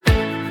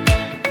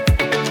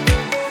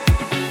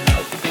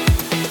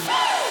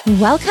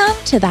Welcome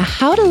to the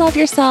How to Love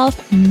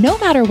Yourself No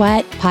Matter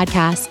What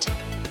podcast.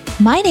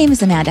 My name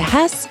is Amanda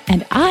Hess,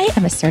 and I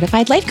am a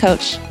certified life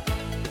coach.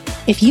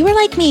 If you are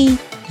like me,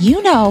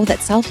 you know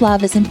that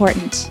self-love is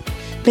important.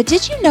 But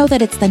did you know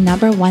that it's the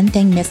number one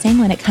thing missing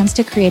when it comes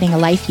to creating a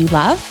life you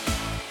love?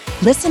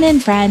 Listen in,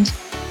 friend.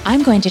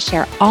 I'm going to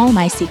share all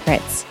my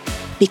secrets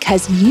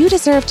because you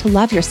deserve to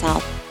love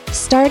yourself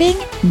starting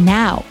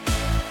now.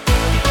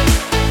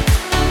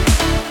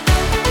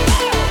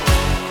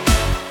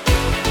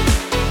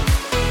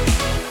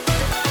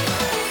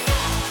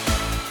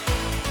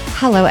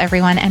 Hello,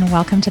 everyone, and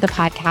welcome to the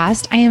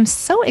podcast. I am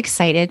so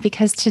excited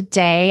because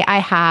today I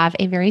have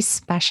a very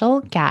special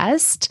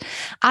guest.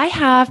 I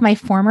have my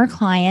former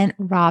client,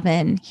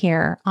 Robin,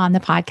 here on the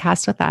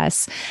podcast with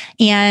us.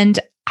 And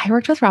I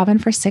worked with Robin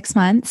for 6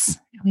 months.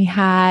 We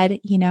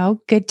had,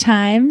 good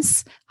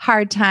times,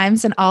 hard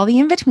times, and all the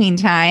in-between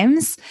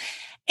times.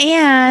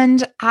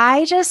 And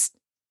I just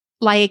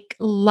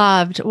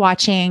loved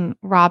watching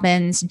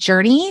Robin's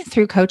journey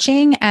through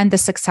coaching and the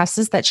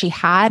successes that she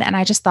had. And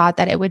I just thought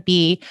that it would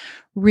be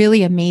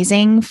really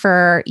amazing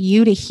for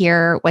you to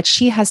hear what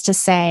she has to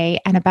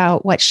say and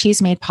about what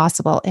she's made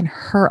possible in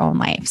her own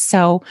life.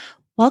 So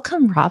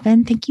welcome,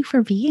 Robin. Thank you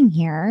for being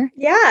here.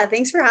 Yeah,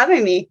 thanks for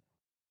having me.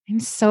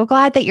 I'm so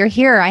glad that you're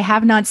here. I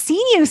have not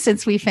seen you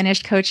since we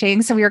finished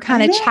coaching. So we were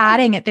kind of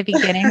chatting at the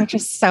beginning, which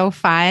is so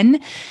fun.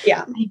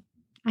 Yeah.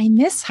 I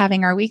miss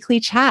having our weekly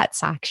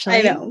chats, actually.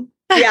 I know.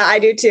 Yeah, I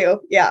do too.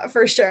 Yeah,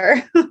 for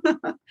sure.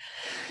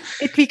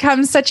 It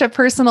becomes such a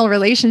personal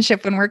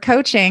relationship when we're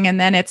coaching. And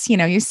then it's,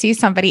 you see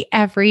somebody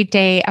every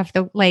day of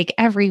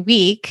every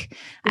week.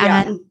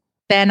 And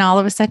then all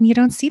of a sudden you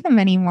don't see them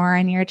anymore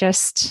and you're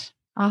just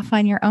off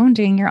on your own,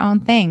 doing your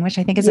own thing, which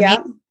I think is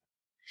amazing.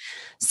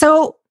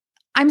 So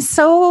I'm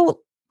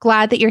so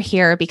glad that you're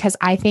here because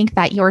I think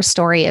that your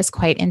story is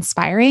quite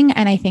inspiring.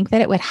 And I think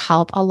that it would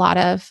help a lot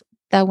of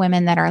the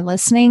women that are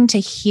listening to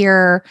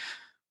hear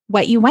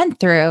what you went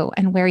through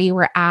and where you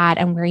were at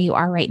and where you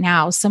are right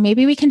now. So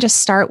maybe we can just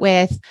start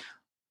with,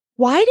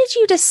 why did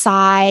you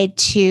decide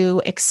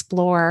to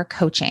explore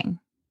coaching?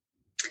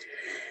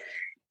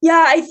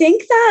 Yeah, I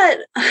think that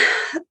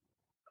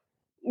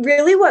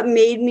really what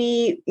made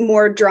me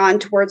more drawn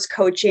towards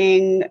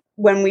coaching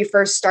when we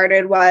first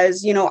started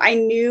was, I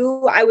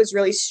knew I was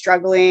really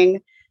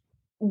struggling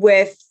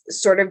with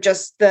sort of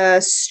just the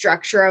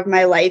structure of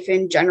my life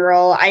in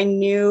general. I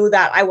knew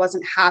that I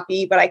wasn't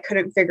happy, but I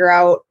couldn't figure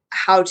out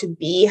how to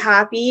be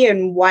happy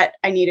and what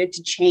I needed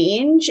to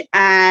change.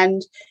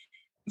 And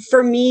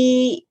for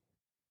me,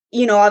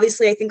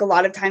 obviously, I think a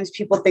lot of times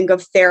people think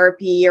of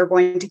therapy or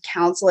going to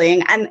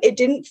counseling, and it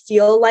didn't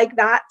feel like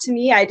that to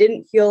me. I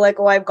didn't feel like,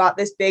 I've got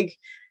this big,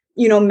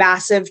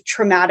 massive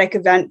traumatic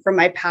event from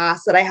my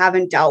past that I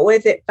haven't dealt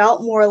with. It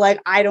felt more like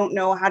I don't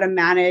know how to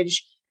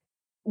manage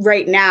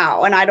right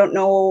now. And I don't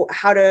know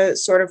how to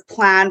sort of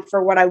plan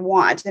for what I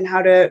want and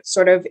how to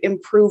sort of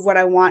improve what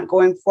I want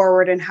going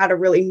forward and how to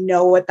really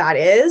know what that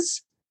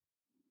is.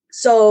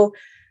 So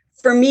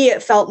for me,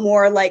 it felt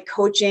more like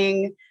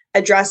coaching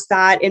addressed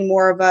that in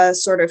more of a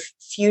sort of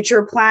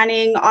future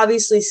planning,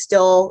 obviously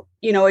still,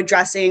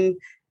 addressing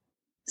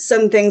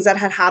some things that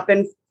had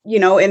happened,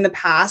 in the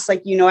past.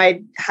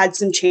 I had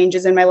some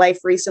changes in my life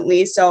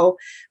recently. So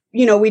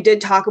we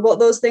did talk about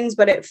those things,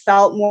 but it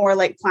felt more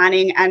like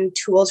planning and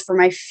tools for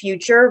my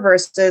future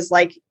versus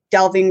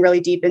delving really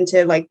deep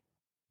into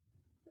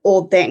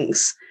old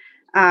things,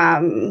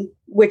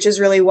 which is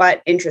really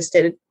what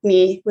interested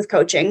me with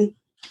coaching.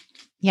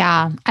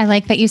 Yeah, I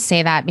like that you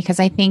say that because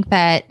I think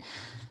that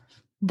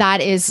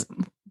is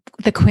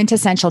the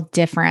quintessential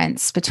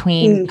difference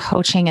between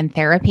coaching and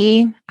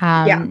therapy.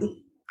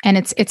 And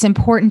it's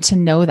important to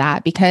know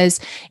that because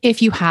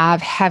if you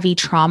have heavy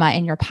trauma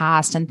in your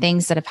past and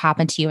things that have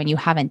happened to you and you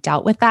haven't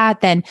dealt with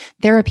that, then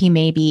therapy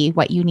may be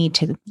what you need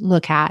to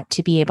look at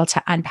to be able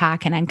to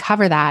unpack and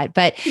uncover that.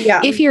 But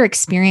if you're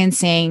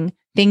experiencing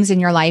things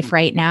in your life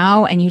right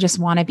now and you just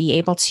want to be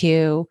able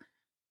to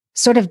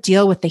sort of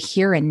deal with the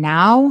here and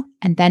now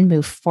and then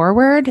move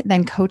forward,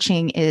 then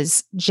coaching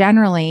is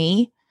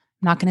generally,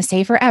 I'm not going to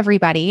say for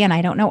everybody, and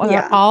I don't know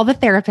about all the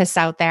therapists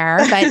out there,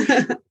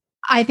 but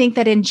I think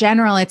that in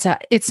general, it's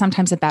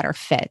sometimes a better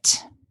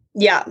fit.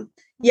 Yeah.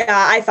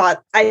 I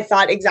thought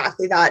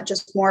exactly that.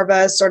 Just more of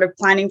a sort of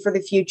planning for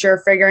the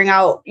future, figuring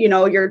out,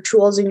 your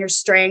tools and your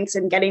strengths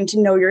and getting to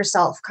know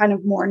yourself kind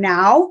of more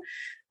now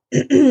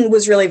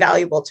was really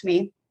valuable to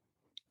me.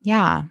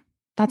 Yeah,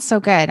 that's so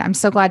good. I'm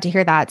so glad to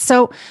hear that.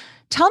 So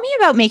tell me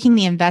about making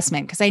the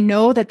investment, because I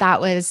know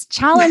that was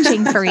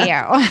challenging for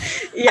you.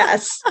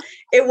 Yes,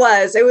 it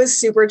was. It was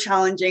super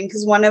challenging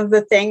because one of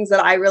the things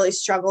that I really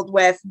struggled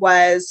with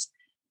was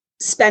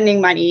spending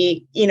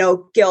money,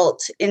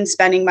 guilt in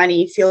spending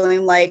money,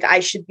 feeling like I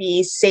should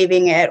be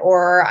saving it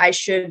or I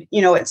should,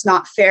 it's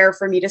not fair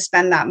for me to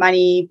spend that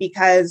money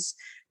because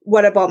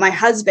what about my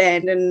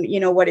husband? And,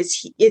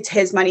 it's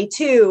his money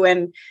too.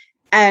 And,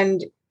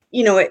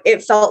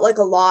 it felt like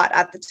a lot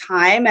at the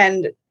time.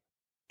 And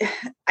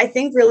I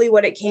think really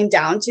what it came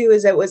down to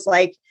is it was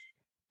like,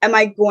 am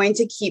I going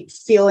to keep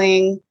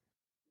feeling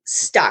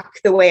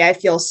stuck the way I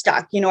feel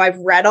stuck. You know, I've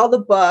read all the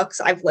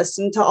books, I've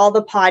listened to all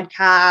the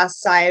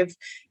podcasts, I've,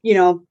 you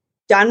know,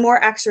 done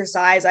more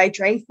exercise, I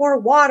drank more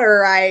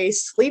water, I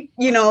sleep,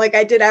 you know, like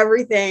I did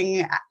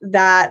everything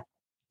that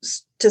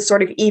to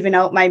sort of even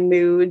out my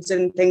moods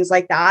and things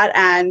like that.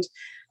 And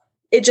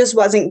it just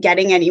wasn't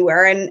getting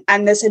anywhere.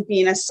 And this had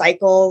been a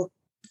cycle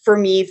for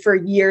me for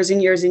years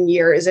and years and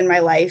years in my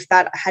life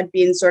that had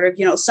been sort of,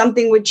 you know,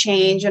 something would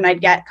change and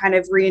I'd get kind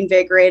of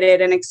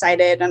reinvigorated and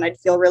excited and I'd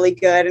feel really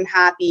good and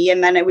happy.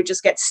 And then it would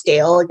just get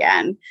stale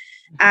again.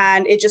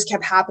 And it just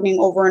kept happening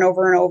over and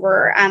over and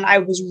over. And I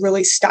was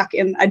really stuck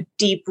in a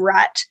deep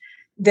rut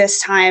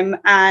this time.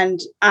 And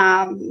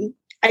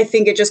I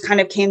think it just kind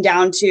of came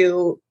down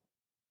to,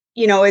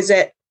 you know,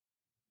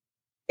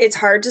 it's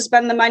hard to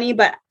spend the money,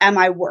 but am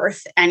I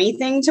worth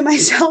anything to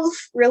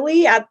myself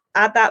really at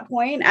that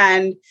point?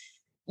 And,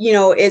 you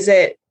know, is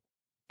it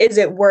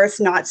worth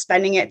not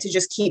spending it to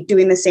just keep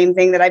doing the same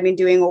thing that I've been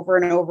doing over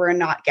and over and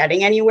not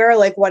getting anywhere?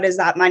 Like, what is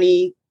that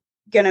money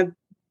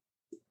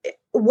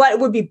what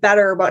would be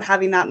better about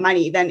having that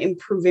money than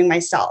improving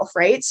myself?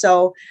 Right.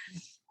 So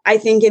I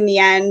think in the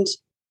end,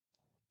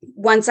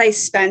 once I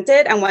spent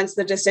it and once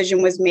the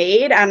decision was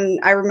made,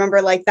 and I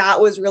remember like that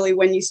was really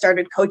when you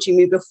started coaching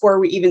me before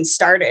we even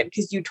started,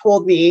 because you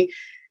told me,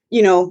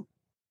 you know,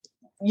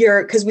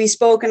 because we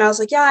spoke and I was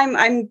like, yeah,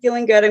 I'm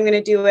feeling good, I'm going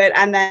to do it.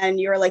 And then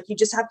you're like, you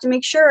just have to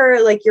make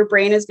sure, like your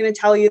brain is going to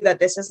tell you that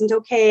this isn't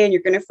okay and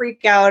you're going to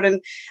freak out.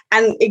 And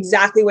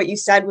exactly what you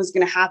said was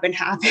going to happen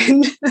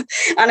happened.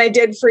 And I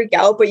did freak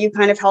out, but you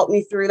kind of helped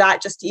me through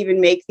that just to even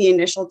make the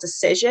initial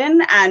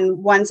decision. And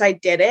once I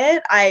did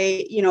it,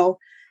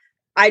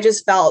 I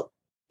just felt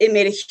it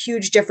made a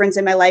huge difference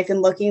in my life.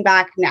 And looking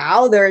back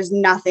now, there's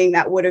nothing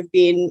that would have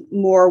been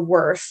more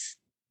worth,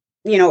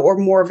 you know, or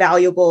more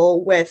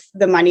valuable with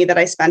the money that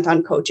I spent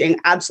on coaching.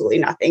 Absolutely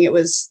nothing. It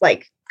was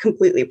like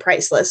completely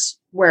priceless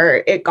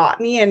where it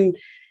got me and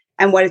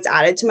what it's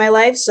added to my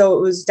life. So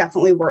it was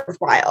definitely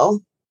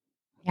worthwhile.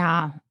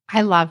 Yeah,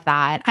 I love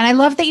that. And I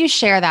love that you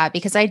share that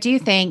because I do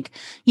think,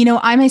 you know,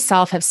 I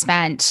myself have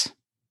spent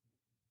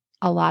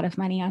a lot of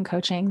money on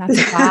coaching. That's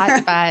a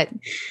lot, but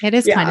it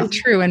is kind of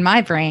true in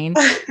my brain.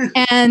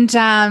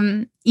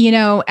 And, you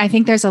know, I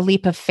think there's a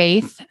leap of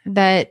faith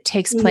that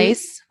takes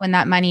place when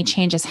that money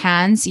changes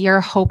hands.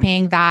 You're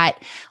hoping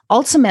that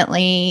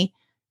ultimately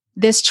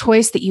this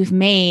choice that you've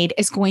made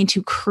is going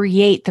to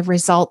create the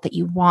result that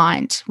you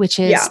want, which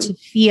is to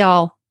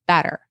feel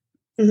better.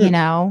 You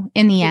know,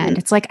 in the end,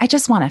 it's like, I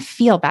just want to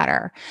feel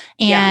better.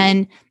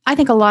 And I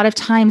think a lot of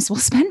times we'll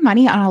spend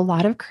money on a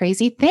lot of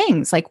crazy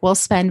things. Like we'll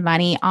spend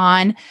money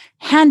on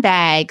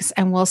handbags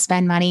and we'll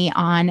spend money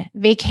on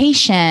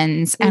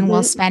vacations and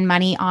we'll spend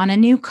money on a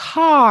new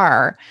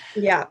car.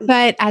 Yeah.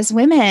 But as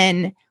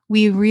women,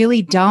 we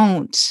really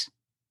don't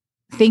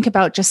think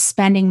about just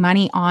spending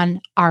money on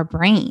our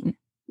brain.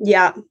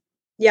 Yeah.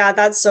 Yeah,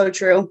 that's so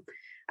true.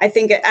 I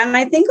think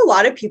a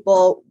lot of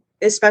people,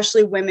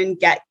 especially women,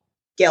 get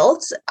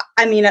guilt.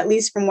 I mean, at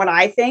least from what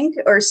I think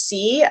or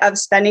see of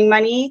spending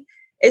money,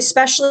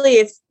 especially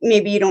if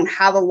maybe you don't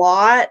have a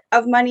lot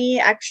of money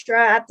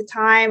extra at the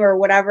time or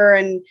whatever.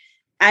 And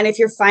if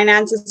your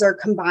finances are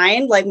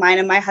combined, like mine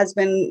and my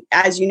husband,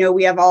 as you know,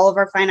 we have all of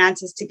our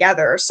finances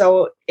together.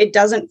 So it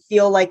doesn't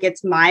feel like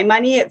it's my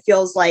money. It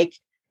feels like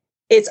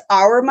it's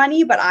our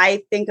money, but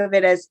I think of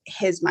it as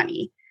his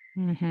money.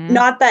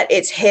 Not that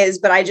it's his,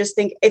 but I just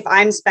think if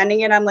I'm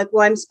spending it, I'm like,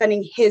 well, I'm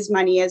spending his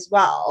money as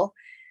well.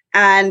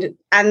 And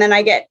then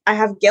I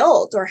have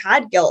guilt or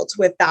had guilt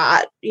with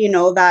that, you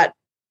know, that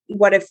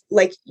what if,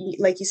 like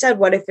you said,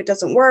 what if it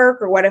doesn't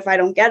work or what if I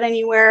don't get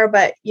anywhere?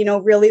 But, you know,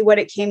 really what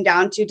it came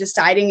down to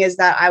deciding is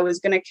that I was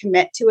going to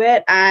commit to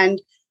it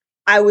and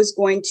I was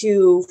going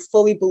to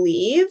fully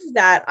believe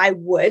that I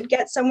would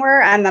get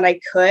somewhere and that I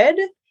could.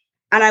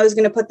 And I was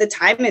going to put the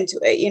time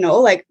into it, you know,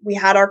 like we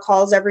had our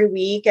calls every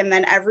week and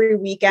then every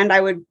weekend I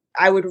would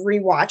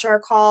rewatch our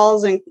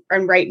calls and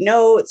write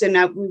notes and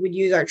we would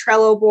use our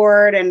Trello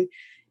board. And,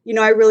 you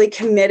know, I really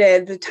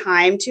committed the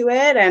time to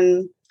it.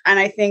 And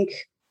I think,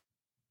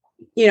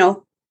 you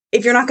know,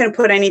 if you're not going to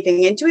put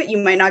anything into it, you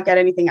might not get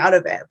anything out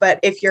of it. But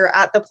if you're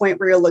at the point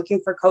where you're looking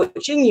for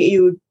coaching,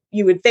 you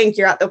would think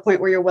you're at the point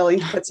where you're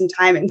willing to put some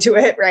time into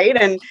it. Right.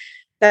 And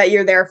that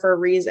you're there for a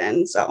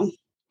reason. So.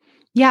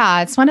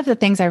 Yeah. It's one of the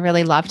things I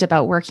really loved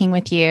about working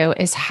with you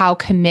is how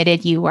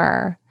committed you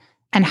were.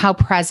 And how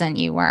present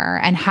you were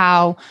and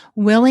how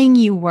willing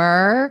you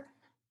were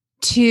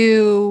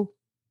to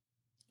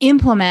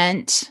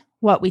implement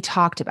what we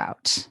talked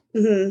about.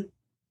 Yeah.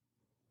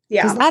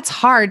 Because that's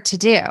hard to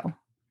do.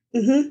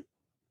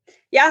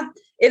 Yeah,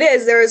 it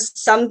is. There's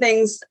some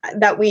things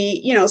that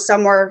we, you know,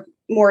 some were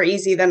more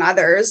easy than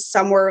others.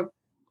 Some were,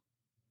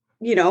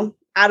 you know,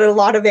 added a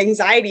lot of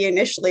anxiety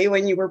initially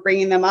when you were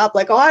bringing them up,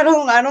 like, oh, I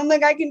don't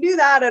think I can do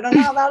that. I don't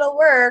know how that'll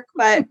work.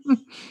 But,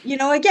 you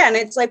know, again,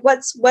 it's like,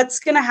 what's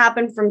going to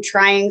happen from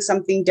trying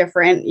something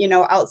different, you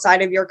know,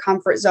 outside of your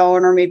comfort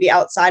zone or maybe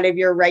outside of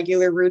your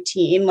regular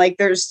routine? Like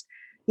there's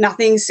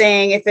nothing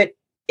saying if it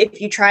if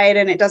you try it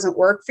and it doesn't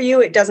work for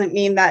you, it doesn't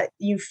mean that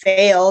you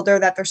failed or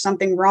that there's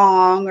something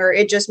wrong, or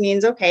it just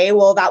means, okay,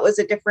 well, that was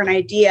a different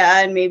idea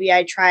and maybe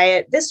I try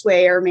it this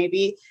way, or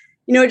maybe,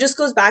 it just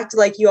goes back to,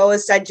 like you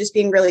always said, just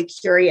being really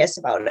curious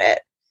about it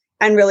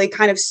and really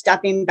kind of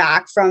stepping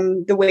back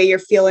from the way you're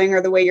feeling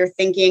or the way you're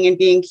thinking and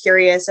being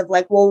curious of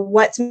like, well,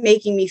 what's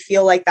making me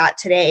feel like that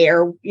today?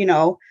 Or,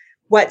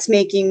 what's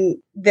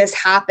making this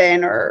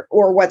happen, or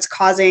what's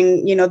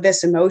causing,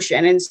 this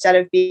emotion, instead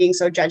of being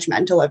so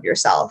judgmental of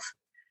yourself.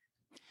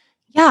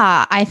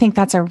 Yeah, I think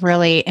that's a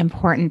really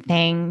important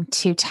thing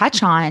to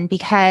touch on,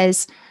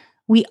 because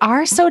we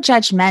are so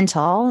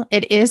judgmental.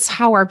 It is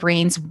how our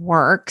brains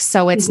work.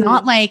 So it's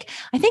not like,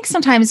 I think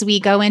sometimes we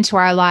go into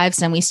our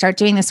lives and we start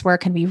doing this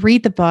work and we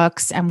read the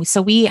books, and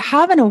we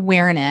have an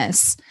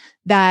awareness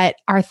that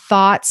our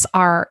thoughts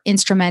are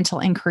instrumental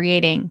in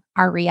creating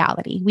our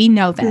reality. We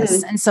know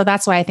this. And so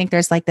that's why I think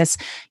there's like this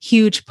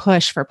huge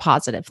push for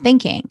positive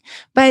thinking.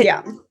 But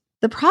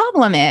the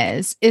problem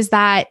is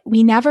that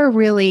we never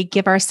really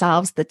give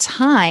ourselves the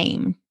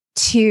time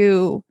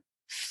to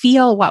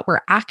feel what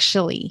we're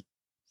actually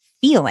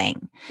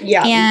feeling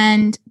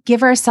and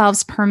give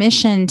ourselves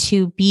permission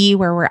to be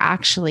where we're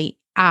actually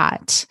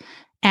at,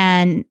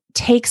 and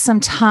take some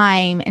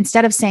time,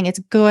 instead of saying it's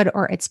good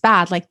or it's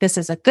bad, like this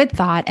is a good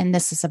thought and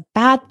this is a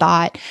bad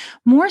thought,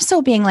 more so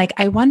being like,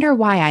 I wonder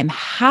why I'm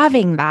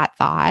having that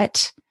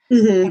thought.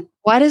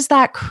 What is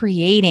that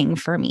creating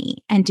for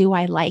me? And do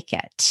I like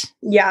it?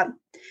 Yeah.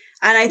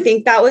 And I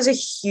think that was a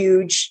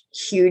huge,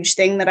 huge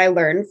thing that I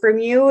learned from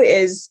you,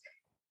 is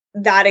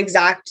that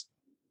exact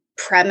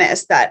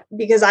premise, that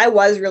because I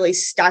was really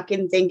stuck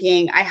in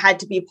thinking I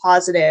had to be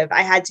positive,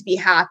 I had to be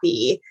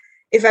happy.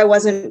 If I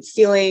wasn't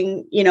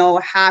feeling,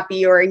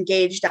 happy or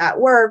engaged at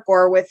work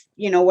or with,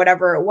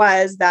 whatever it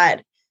was,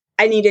 that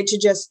I needed to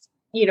just,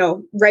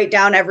 write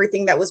down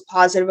everything that was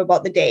positive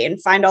about the day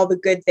and find all the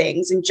good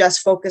things and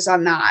just focus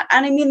on that.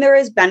 And I mean, there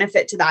is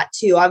benefit to that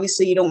too.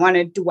 Obviously, you don't want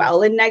to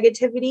dwell in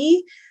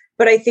negativity,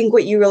 but I think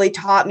what you really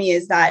taught me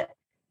is that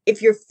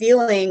if you're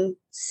feeling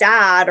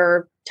sad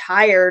or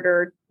tired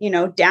or,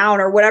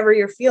 down or whatever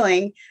you're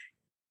feeling,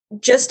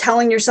 just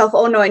telling yourself,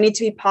 oh no, I need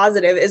to be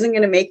positive, isn't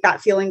going to make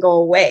that feeling go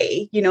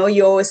away.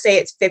 You always say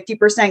it's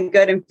 50%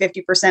 good and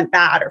 50%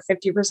 bad, or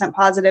 50%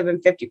 positive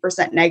and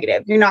 50%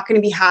 negative. You're not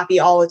going to be happy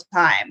all the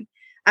time.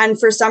 And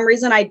for some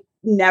reason, I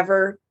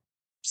never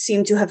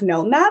seem to have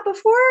known that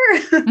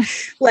before.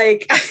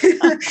 Like,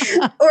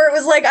 or it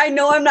was like, I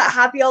know I'm not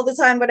happy all the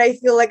time, but I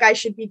feel like I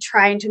should be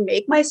trying to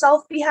make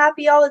myself be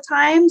happy all the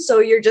time. So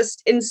you're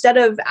just, instead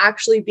of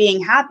actually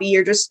being happy,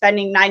 you're just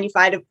spending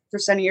 95%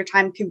 of your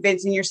time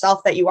convincing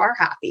yourself that you are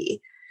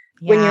happy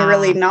when you're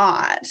really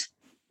not.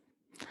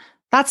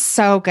 That's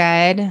so good.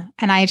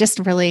 And I just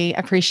really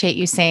appreciate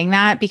you saying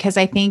that, because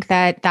I think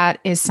that that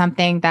is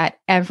something that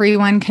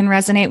everyone can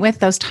resonate with,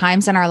 those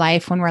times in our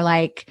life when we're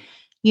like,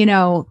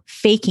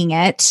 faking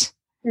it.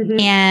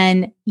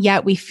 And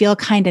yet we feel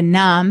kind of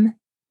numb.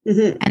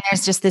 And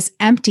there's just this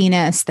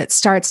emptiness that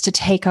starts to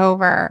take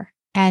over.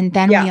 And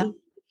then we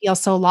feel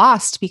so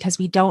lost because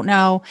we don't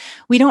know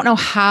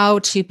how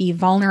to be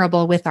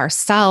vulnerable with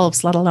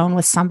ourselves, let alone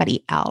with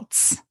somebody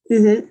else.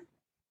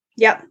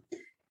 Yep.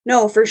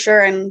 No, for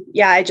sure. And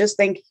I just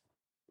think,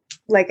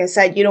 like I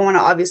said, you don't want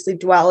to obviously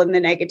dwell in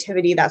the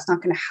negativity. That's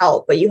not going to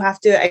help, but you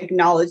have to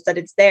acknowledge that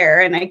it's there.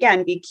 And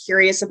again, be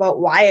curious about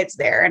why it's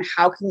there and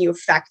how can you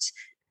affect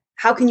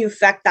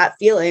that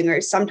feeling? Or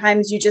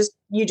sometimes you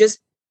just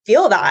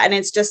feel that, and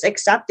it's just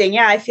accepting,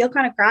 I feel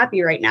kind of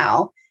crappy right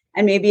now.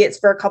 And maybe it's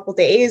for a couple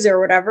days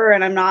or whatever.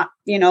 And I'm not,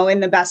 in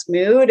the best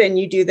mood, and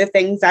you do the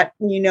things that,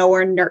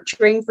 are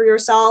nurturing for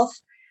yourself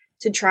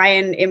to try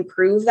and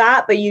improve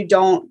that, but you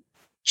don't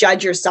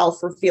judge yourself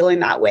for feeling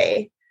that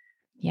way.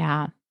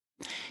 Yeah,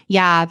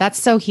 that's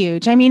so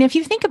huge. I mean, if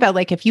you think about,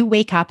 like, if you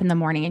wake up in the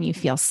morning and you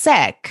feel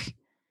sick,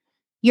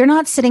 you're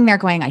not sitting there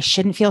going, I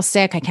shouldn't feel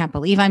sick. I can't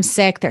believe I'm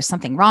sick. There's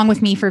something wrong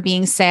with me for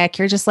being sick.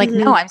 You're just like,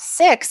 no, I'm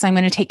sick, so I'm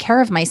going to take care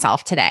of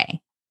myself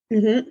today.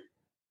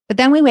 But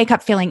then we wake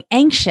up feeling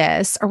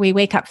anxious, or we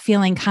wake up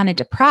feeling kind of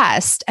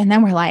depressed. And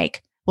then we're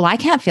like, well, I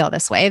can't feel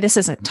this way. This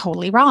isn't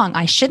totally wrong.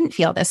 I shouldn't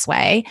feel this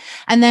way.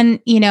 And then,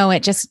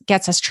 it just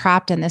gets us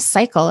trapped in this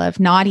cycle of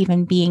not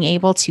even being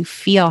able to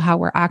feel how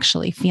we're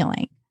actually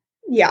feeling.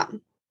 Yeah.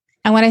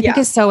 And what I think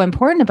is so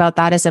important about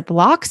that is it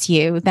blocks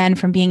you then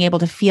from being able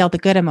to feel the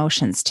good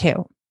emotions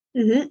too.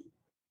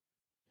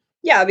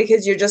 Yeah,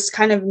 because you're just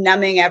kind of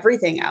numbing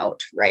everything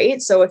out,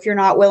 right? So if you're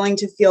not willing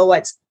to feel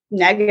what's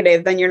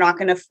negative, then you're not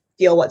going to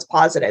feel what's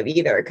positive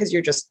either, because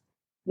you're just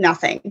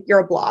nothing. You're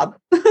a blob.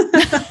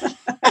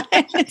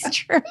 It's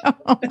true.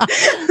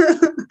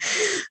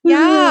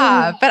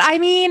 Yeah. But I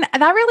mean,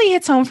 that really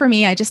hits home for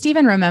me. I just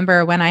even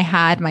remember when I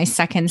had my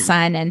second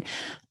son, and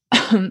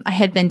I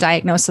had been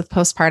diagnosed with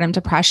postpartum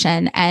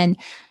depression, and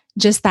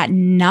just that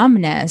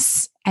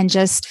numbness and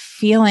just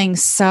feeling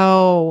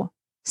so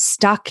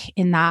stuck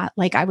in that,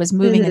 like I was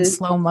moving in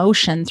slow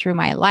motion through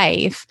my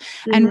life.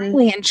 And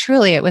really and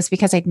truly, it was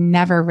because I'd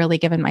never really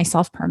given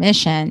myself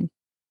permission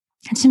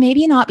and to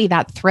maybe not be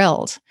that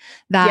thrilled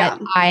that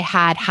I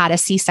had a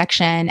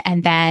C-section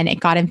and then it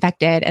got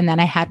infected and then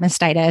I had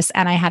mastitis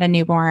and I had a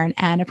newborn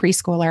and a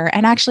preschooler.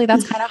 And actually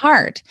that's kind of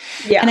hard.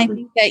 And I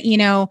think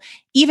that,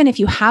 even if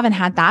you haven't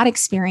had that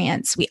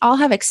experience, we all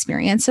have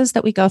experiences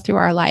that we go through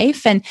our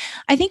life. And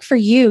I think for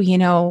you,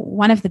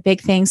 one of the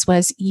big things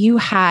was you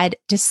had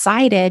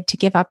decided to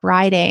give up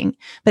riding,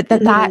 but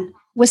that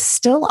was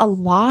still a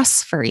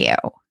loss for you.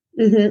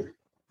 Mm-hmm.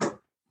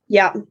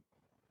 Yeah.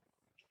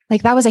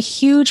 Like that was a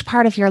huge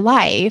part of your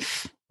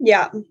life.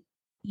 Yeah.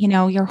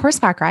 Your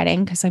horseback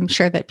riding, because I'm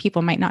sure that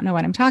people might not know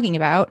what I'm talking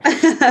about.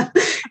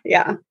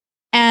 Yeah.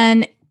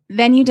 And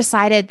then you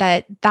decided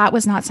that that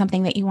was not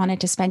something that you wanted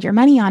to spend your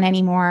money on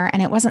anymore.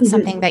 And it wasn't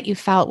something that you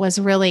felt was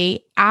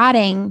really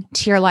adding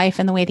to your life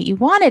in the way that you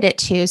wanted it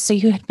to. So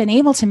you had been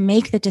able to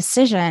make the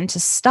decision to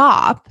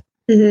stop,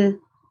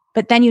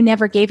 but then you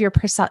never gave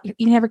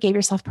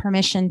yourself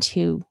permission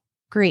to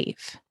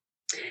grieve.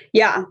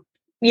 Yeah.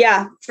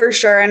 Yeah, for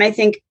sure. And I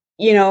think,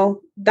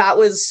 that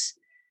was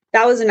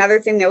another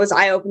thing that was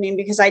eye-opening,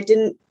 because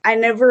I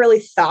never really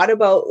thought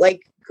about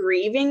like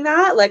grieving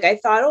that. Like I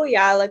thought, oh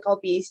yeah, like I'll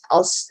be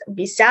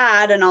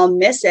sad and I'll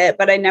miss it.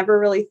 But I never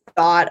really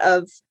thought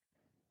of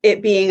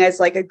it being as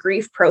like a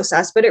grief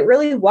process, but it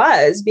really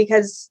was,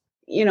 because,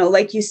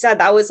 like you said,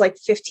 that was like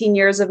 15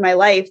 years of my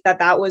life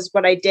that was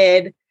what I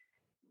did,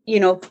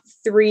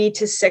 3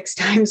 to 6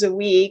 times a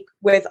week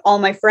with all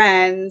my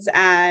friends.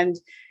 And,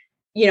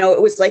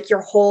 it was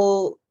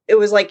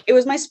like it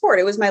was my sport.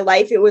 It was my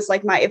life. It was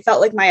like it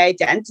felt like my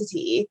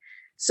identity.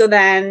 So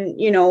then,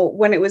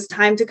 when it was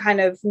time to kind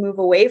of move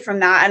away from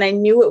that, and I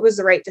knew it was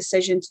the right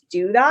decision to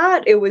do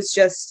that, it was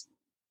just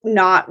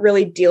not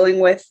really dealing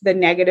with the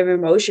negative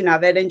emotion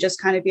of it and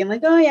just kind of being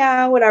like, oh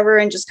yeah, whatever.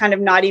 And just kind of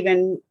not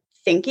even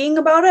thinking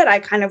about it. I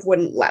kind of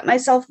wouldn't let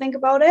myself think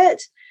about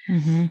it.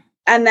 Mm-hmm.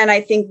 And then I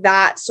think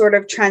that sort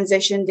of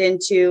transitioned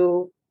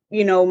into,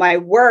 my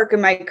work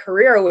and my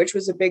career, which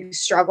was a big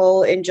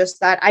struggle in just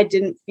that I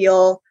didn't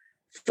feel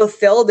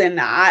fulfilled in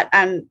that.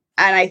 And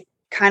I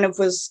kind of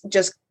was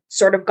just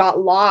sort of got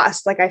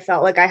lost. Like I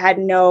felt like I had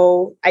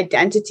no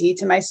identity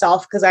to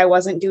myself because I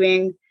wasn't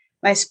doing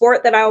my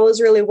sport that I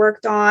always really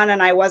worked on.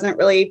 And I wasn't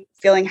really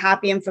feeling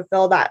happy and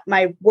fulfilled at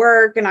my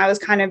work. And I was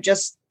kind of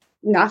just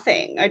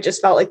nothing. I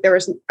just felt like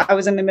I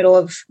was in the middle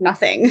of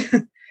nothing.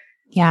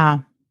 Yeah.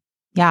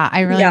 Yeah, I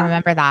really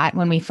remember that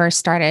when we first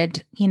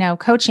started,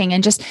 coaching,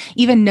 and just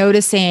even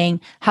noticing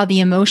how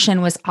the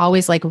emotion was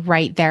always like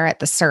right there at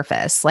the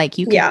surface. Like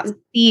you could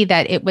see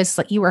that it was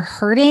like you were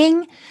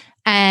hurting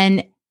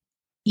and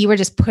you were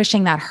just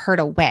pushing that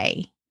hurt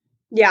away.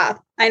 Yeah,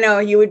 I know.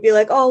 You would be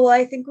like, oh, well,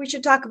 I think we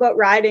should talk about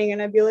riding.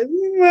 And I'd be like,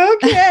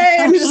 okay.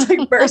 And just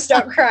like burst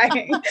out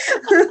crying. I'm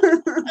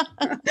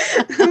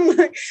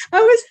like,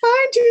 I was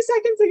fine 2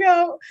 seconds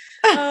ago.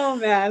 Oh,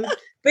 man.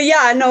 But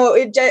yeah, no,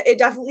 it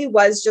definitely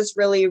was just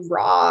really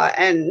raw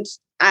and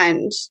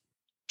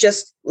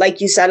just like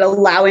you said,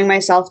 allowing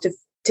myself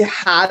to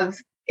have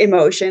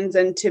emotions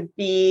and to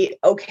be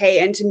okay,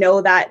 and to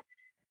know that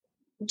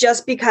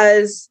just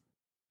because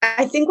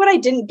I think what I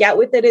didn't get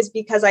with it is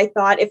because I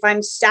thought if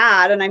I'm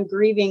sad and I'm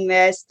grieving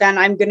this, then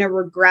I'm going to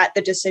regret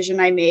the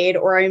decision I made,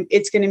 or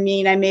it's going to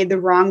mean I made the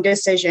wrong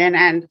decision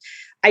and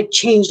I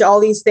changed all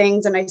these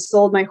things and I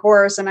sold my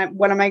horse and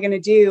what am I going to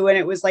do? And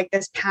it was like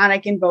this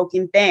panic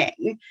invoking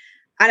thing.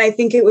 And I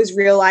think it was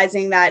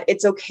realizing that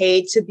it's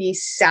okay to be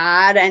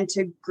sad and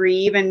to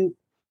grieve and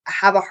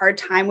have a hard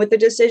time with the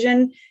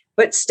decision,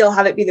 but still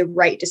have it be the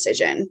right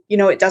decision.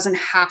 It doesn't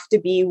have to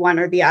be one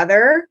or the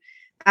other.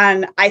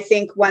 And I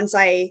think once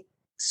I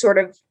sort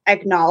of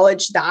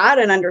acknowledged that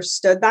and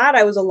understood that,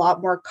 I was a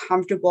lot more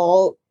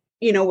comfortable,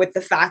 with the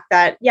fact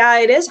that, yeah,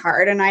 it is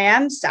hard and I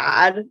am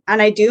sad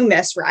and I do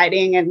miss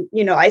riding and,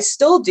 I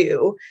still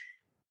do,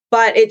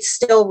 but it's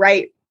still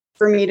right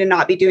for me to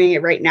not be doing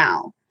it right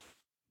now.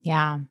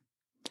 Yeah.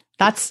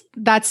 That's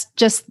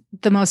just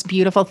the most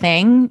beautiful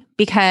thing,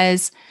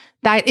 because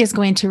that is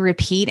going to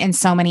repeat in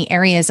so many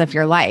areas of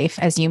your life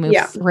as you move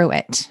through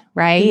it.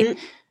 Right.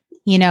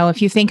 Mm-hmm.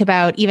 If you think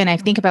about, I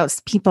think about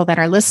people that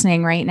are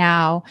listening right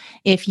now,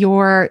 if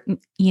you're,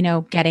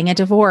 getting a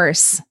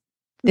divorce,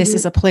 this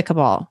is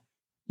applicable.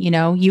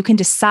 You can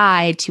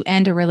decide to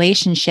end a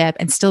relationship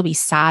and still be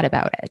sad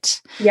about it.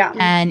 Yeah.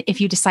 And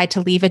if you decide to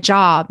leave a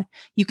job,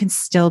 you can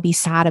still be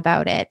sad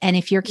about it. And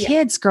if your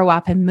kids grow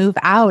up and move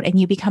out and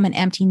you become an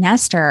empty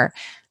nester,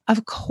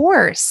 of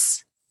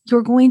course,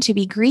 you're going to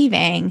be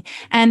grieving.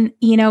 And,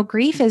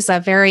 grief is a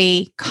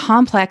very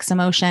complex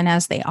emotion,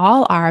 as they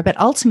all are. But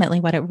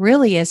ultimately, what it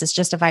really is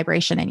just a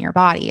vibration in your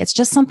body. It's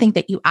just something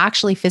that you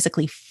actually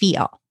physically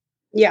feel.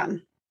 Yeah.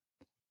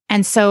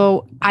 And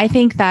so I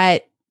think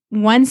that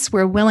once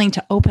we're willing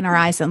to open our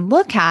eyes and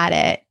look at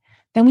it,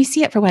 then we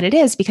see it for what it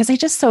is. Because I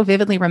just so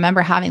vividly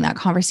remember having that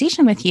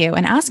conversation with you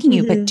and asking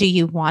you, but do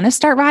you want to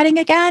start riding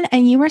again?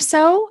 And you were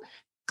so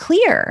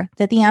clear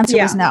that the answer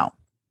was no.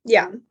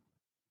 Yeah.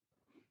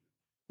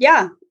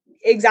 Yeah,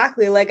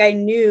 exactly. Like I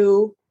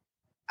knew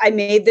I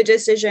made the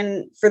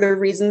decision for the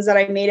reasons that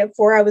I made it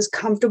for. I was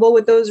comfortable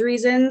with those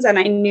reasons. And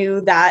I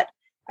knew that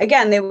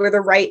again, they were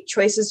the right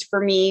choices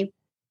for me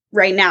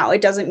right now.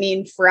 It doesn't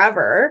mean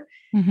forever,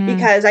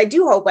 because I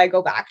do hope I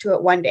go back to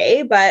it one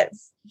day. But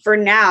for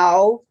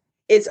now,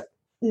 it's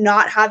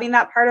not having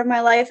that part of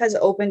my life has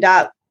opened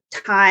up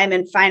time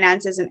and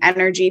finances and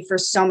energy for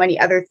so many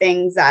other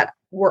things that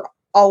were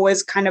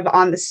always kind of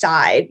on the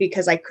side,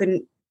 because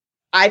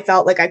I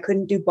felt like I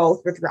couldn't do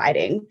both with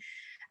riding.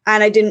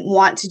 And I didn't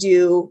want to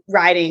do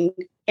riding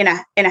in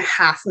a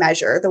half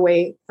measure the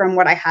way from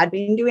what I had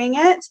been doing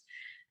it.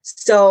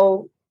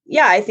 So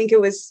yeah, I think it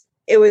was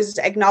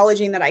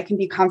acknowledging that I can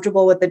be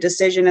comfortable with the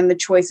decision and the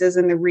choices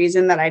and the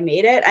reason that I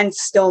made it, and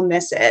still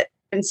miss it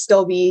and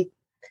still be,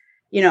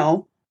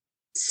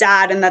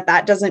 sad. And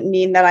that doesn't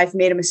mean that I've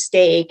made a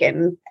mistake.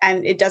 And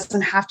it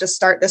doesn't have to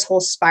start this whole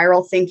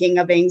spiral thinking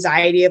of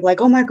anxiety of like,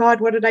 oh my God,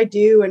 what did I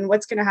do? And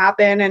what's going to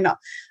happen? And,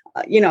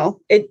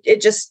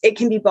 it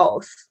can be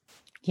both.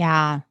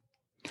 Yeah.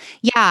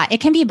 Yeah,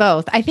 it can be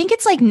both. I think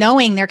it's like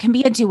knowing there can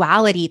be a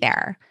duality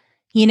there.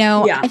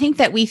 I think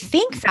that we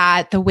think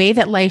that the way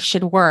that life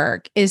should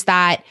work is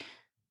that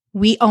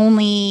we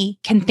only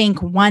can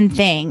think one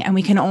thing and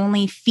we can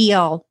only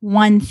feel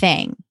one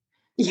thing.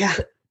 Yeah.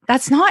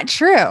 That's not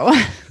true.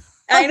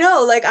 I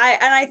know.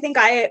 I think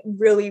I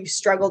really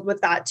struggled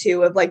with that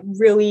too, of like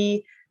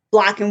really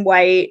black and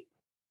white,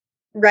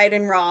 right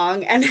and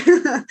wrong. And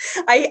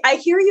I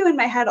hear you in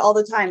my head all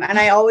the time. And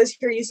I always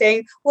hear you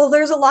saying, well,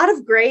 there's a lot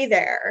of gray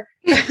there.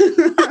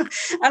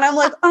 And I'm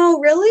like, oh,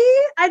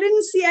 really? I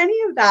didn't see any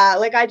of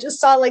that. Like, I just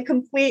saw like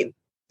complete,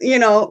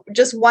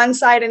 just one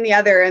side and the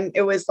other. And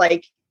it was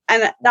like,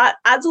 and that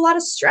adds a lot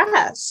of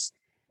stress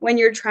when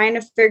you're trying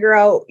to figure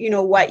out,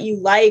 what you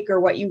like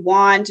or what you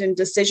want, and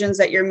decisions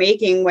that you're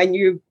making when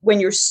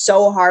you're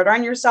so hard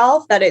on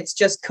yourself that it's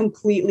just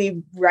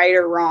completely right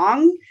or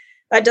wrong.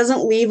 That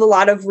doesn't leave a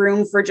lot of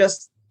room for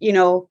just,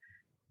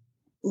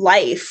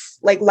 life.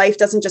 Like, life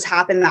doesn't just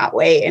happen that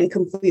way in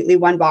completely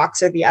one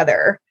box or the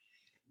other.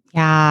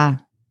 Yeah,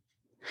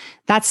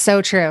 that's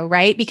so true,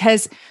 right?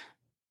 Because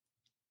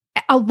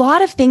a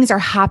lot of things are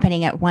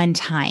happening at one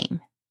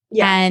time.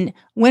 Yeah. And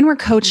when we're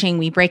coaching,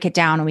 we break it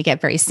down and we get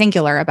very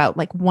singular about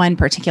like one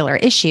particular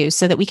issue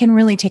so that we can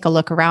really take a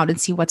look around and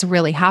see what's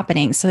really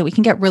happening, so that we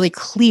can get really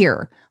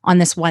clear on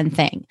this one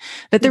thing.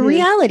 But the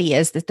reality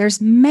is that there's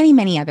many,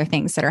 many other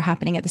things that are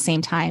happening at the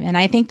same time. And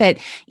I think that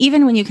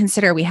even when you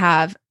consider we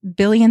have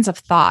billions of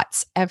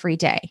thoughts every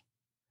day.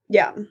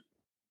 Yeah.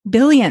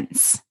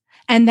 Billions.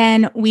 And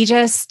then we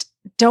just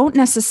don't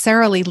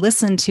necessarily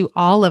listen to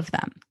all of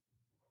them.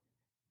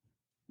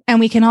 And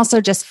we can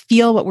also just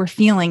feel what we're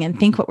feeling and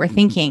think what we're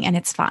thinking, and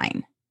it's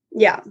fine.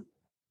 Yeah.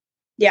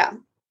 Yeah,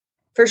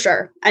 for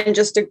sure. And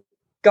just to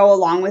go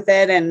along with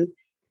it. And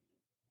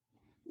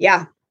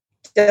yeah,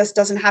 this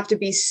doesn't have to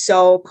be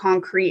so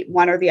concrete,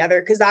 one or the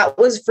other. Because that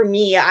was, for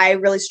me, I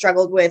really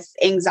struggled with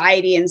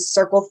anxiety and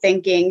circle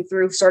thinking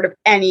through sort of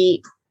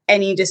any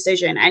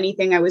decision,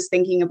 anything I was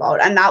thinking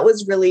about. And that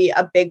was really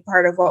a big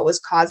part of what was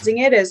causing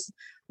it is,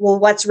 well,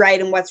 what's right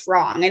and what's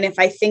wrong? And if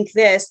I think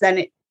this,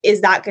 then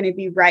is that going to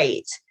be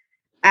right?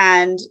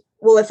 And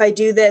well, if I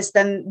do this,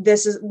 then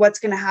this is what's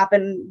going to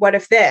happen. What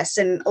if this?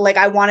 And like,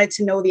 I wanted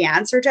to know the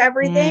answer to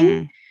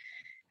everything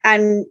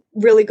and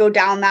really go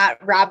down that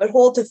rabbit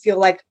hole to feel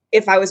like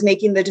if I was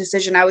making the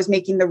decision, I was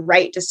making the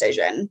right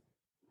decision.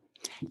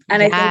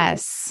 And yes.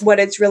 I think what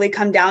it's really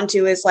come down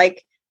to is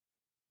like,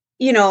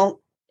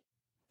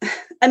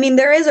 I mean,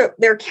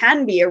 there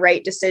can be a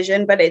right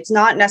decision, but it's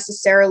not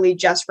necessarily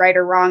just right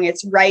or wrong.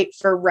 It's right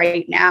for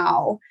right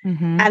now.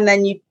 Mm-hmm. And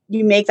then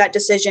you make that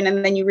decision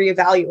and then you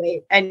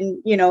reevaluate. And,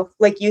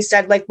 like you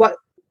said, like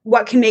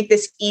what can make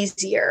this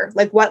easier?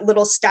 Like what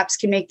little steps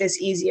can make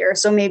this easier?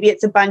 So maybe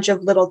it's a bunch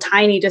of little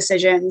tiny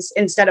decisions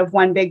instead of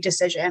one big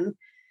decision.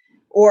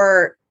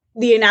 Or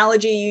the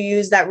analogy you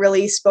used that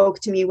really spoke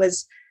to me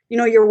was,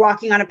 you're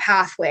walking on a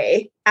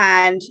pathway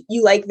and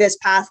you like this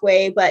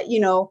pathway, but,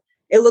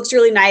 it looks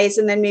really nice.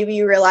 And then maybe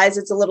you realize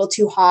it's a little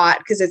too hot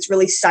because it's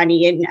really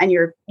sunny and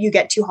you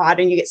get too hot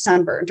and you get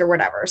sunburned or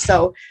whatever.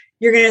 So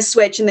you're going to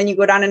switch and then you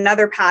go down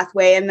another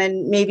pathway and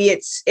then maybe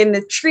it's in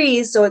the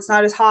trees. So it's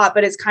not as hot,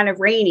 but it's kind of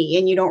rainy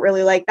and you don't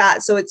really like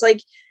that. So it's like,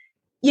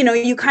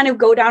 you kind of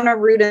go down a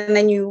route and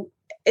then you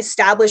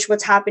establish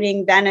what's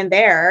happening then and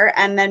there.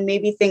 And then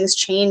maybe things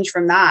change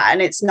from that.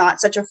 And it's not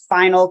such a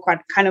final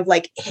kind of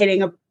like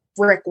hitting a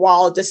brick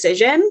wall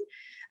decision.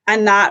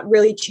 And that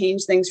really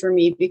changed things for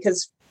me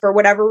because for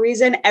whatever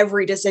reason,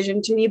 every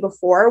decision to me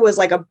before was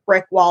like a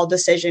brick wall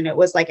decision. It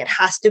was like, it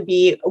has to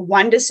be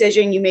one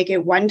decision. You make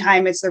it one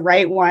time. It's the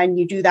right one.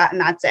 You do that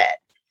and that's it.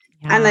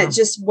 Yeah. And that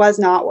just was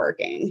not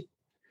working.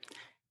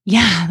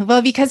 Yeah.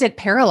 Well, because it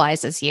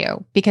paralyzes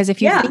you. Because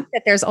if you think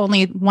that there's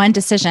only one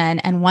decision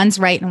and one's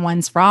right and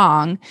one's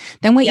wrong,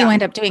 then what you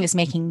end up doing is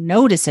making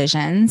no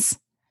decisions.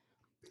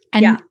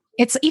 And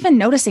it's even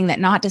noticing that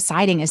not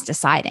deciding is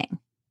deciding.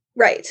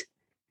 Right.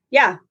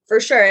 Yeah, for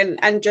sure.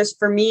 And just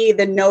for me,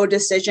 the no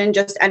decision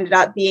just ended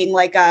up being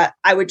like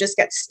I would just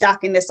get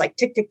stuck in this like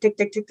tick, tick, tick,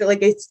 tick, tick.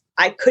 Like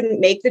I couldn't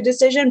make the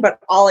decision, but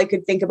all I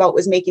could think about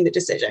was making the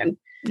decision.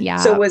 Yeah.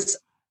 So it was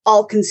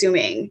all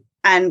consuming.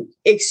 and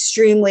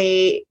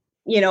extremely,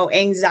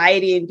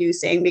 anxiety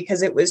inducing,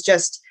 because it was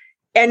just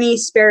any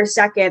spare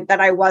second that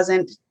I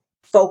wasn't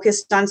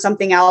focused on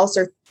something else,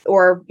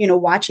 or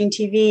watching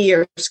TV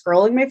or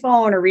scrolling my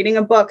phone or reading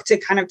a book to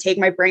kind of take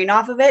my brain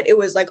off of it. It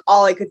was like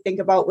all I could think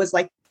about was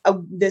like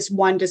this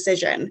one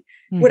decision,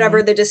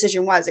 whatever the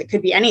decision was. It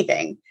could be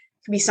anything.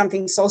 It could be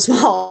something so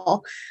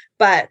small,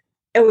 but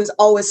it was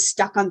always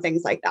stuck on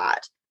things like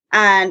that.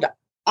 And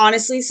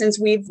honestly, since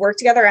we've worked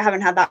together, I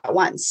haven't had that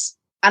once.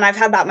 And I've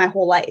had that my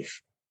whole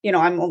life.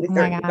 I'm only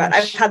 30, but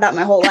I've had that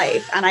my whole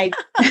life. And I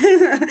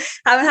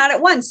haven't had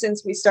it once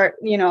since we start,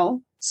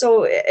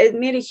 so it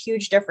made a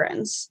huge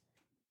difference.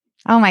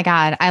 Oh my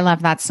God. I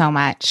love that so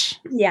much.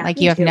 Yeah. Like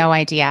you have no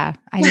idea.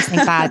 I just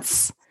think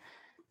that's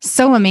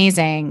so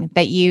amazing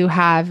that you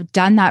have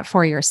done that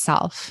for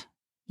yourself.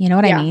 You know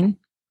what I mean?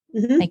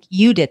 Mm-hmm. Like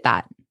you did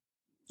that.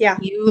 Yeah.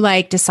 You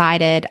like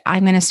decided,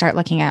 I'm going to start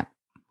looking at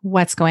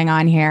what's going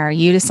on here.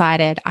 You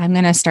decided, I'm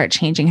going to start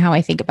changing how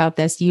I think about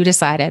this. You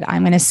decided,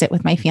 I'm going to sit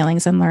with my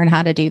feelings and learn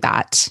how to do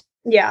that.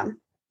 Yeah.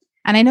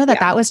 And I know that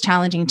that was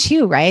challenging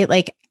too, right?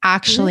 Like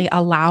actually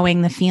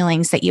allowing the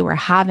feelings that you were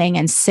having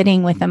and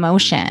sitting with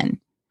emotion.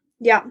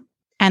 Yeah.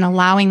 And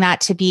allowing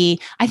that to be,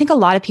 I think a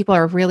lot of people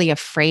are really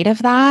afraid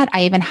of that.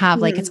 I even have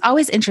like, it's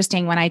always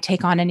interesting when I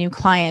take on a new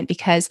client,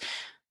 because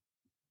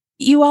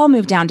you all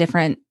move down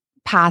different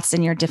paths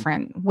in your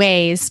different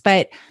ways,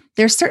 but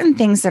there's certain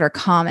things that are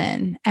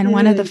common. And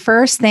one of the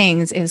first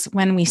things is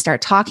when we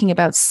start talking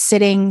about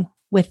sitting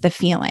with the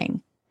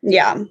feeling.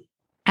 Yeah.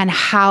 And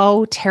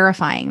how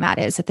terrifying that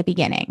is at the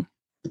beginning.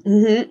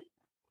 Mm-hmm.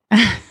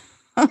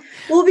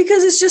 Well,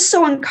 because it's just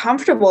so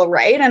uncomfortable,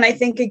 right? And I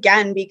think,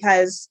 again,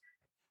 because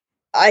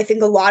I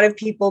think a lot of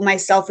people,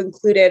 myself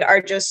included,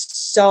 are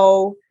just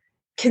so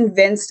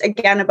convinced,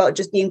 again, about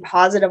just being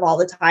positive all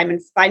the time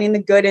and finding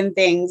the good in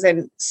things.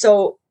 And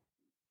so,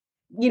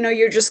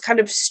 you're just kind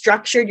of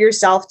structured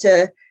yourself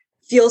to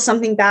feel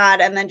something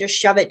bad and then just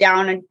shove it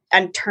down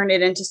and turn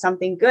it into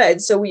something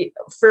good. So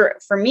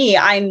for me,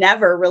 I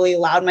never really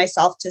allowed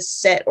myself to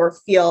sit or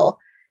feel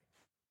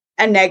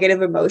a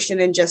negative emotion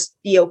and just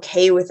be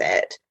okay with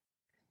it.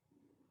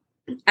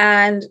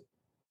 And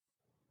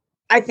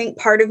I think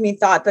part of me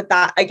thought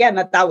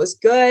that was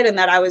good and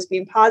that I was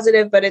being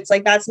positive, but it's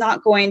like, that's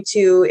not going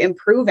to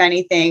improve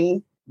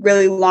anything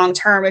really long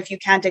term if you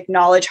can't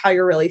acknowledge how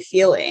you're really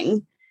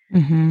feeling.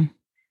 Mm-hmm.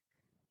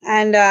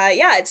 And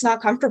it's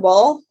not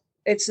comfortable.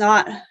 It's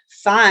not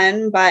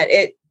fun, but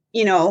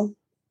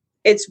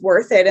it's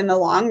worth it in the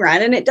long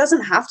run. And it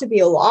doesn't have to be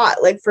a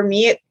lot. Like for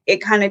me,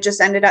 it kind of just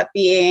ended up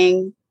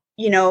being,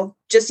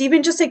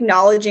 just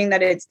acknowledging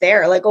that it's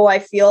there. Like, oh, I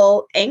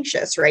feel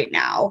anxious right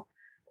now,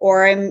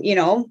 or I'm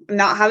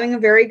not having a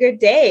very good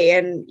day.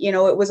 And,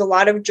 it was a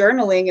lot of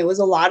journaling. It was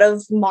a lot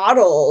of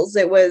models.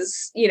 It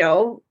was,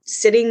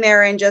 sitting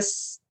there and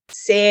just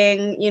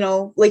saying,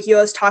 like you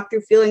always talk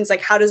through feelings,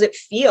 like, how does it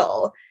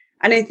feel?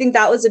 And I think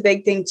that was a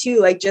big thing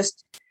too, like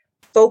just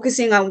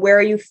focusing on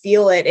where you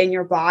feel it in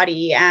your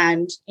body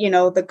and,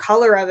 the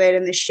color of it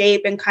and the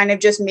shape, and kind of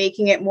just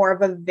making it more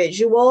of a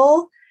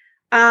visual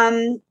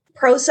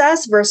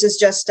process versus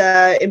just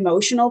a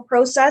emotional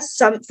process.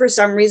 For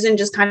some reason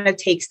just kind of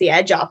takes the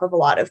edge off of a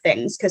lot of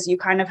things, because you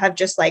kind of have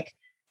just like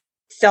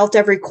felt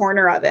every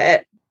corner of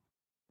it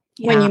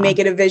when you make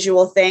it a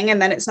visual thing,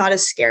 and then it's not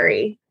as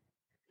scary.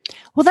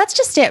 Well, that's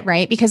just it,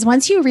 right? Because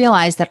once you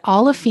realize that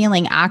all a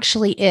feeling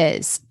actually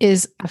is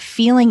a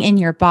feeling in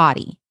your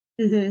body,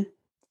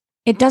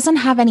 it doesn't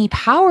have any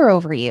power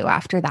over you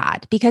after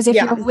that. Because if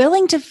you're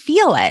willing to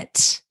feel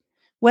it,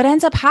 what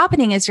ends up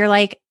happening is you're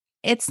like,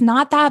 it's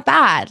not that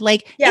bad.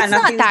 Like, it's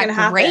not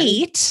that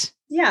great.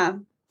 Yeah.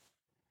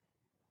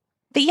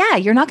 But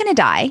you're not going to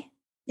die.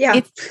 Yeah.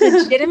 It's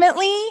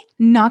legitimately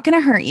not going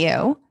to hurt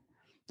you.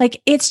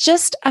 Like, it's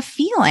just a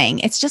feeling.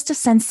 It's just a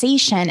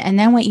sensation. And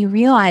then what you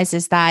realize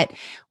is that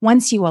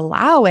once you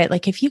allow it,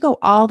 like if you go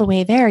all the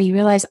way there, you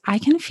realize I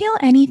can feel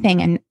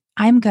anything and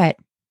I'm good.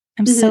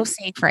 I'm so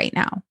safe right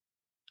now.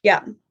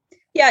 Yeah.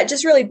 Yeah. It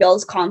just really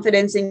builds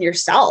confidence in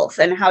yourself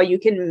and how you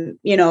can,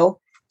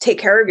 take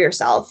care of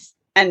yourself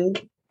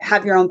and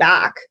have your own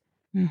back.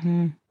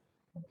 Mm-hmm.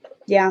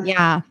 Yeah.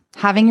 Yeah.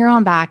 Having your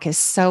own back is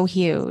so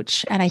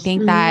huge. And I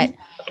think that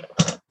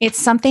it's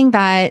something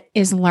that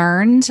is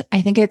learned.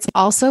 I think it's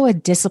also a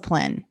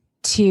discipline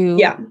to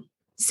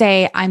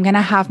say, I'm going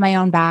to have my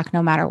own back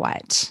no matter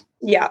what.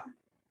 Yeah.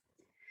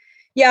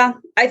 Yeah,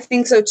 I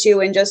think so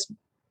too. And just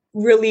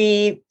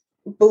really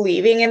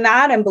believing in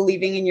that and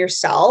believing in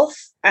yourself,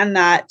 and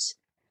that,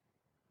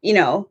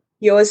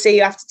 you always say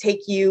you have to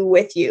take you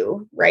with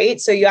you, right?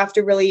 So you have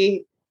to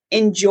really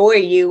enjoy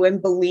you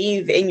and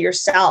believe in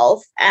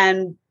yourself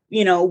and,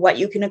 what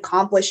you can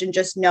accomplish, and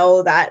just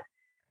know that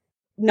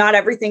not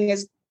everything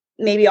is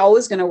maybe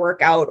always going to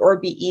work out or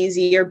be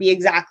easy or be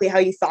exactly how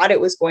you thought it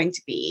was going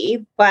to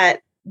be,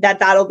 but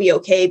that'll be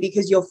okay,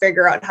 because you'll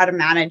figure out how to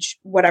manage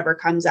whatever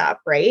comes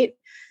up. Right.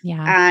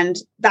 Yeah. And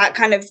that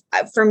kind of,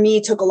 for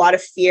me, took a lot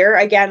of fear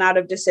again out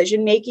of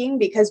decision making,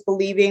 because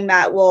believing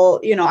that, well,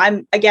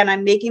 I'm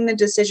making the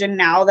decision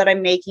now that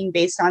I'm making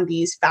based on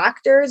these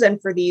factors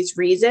and for these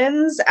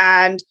reasons.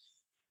 And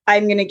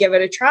I'm going to give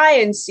it a try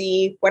and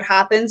see what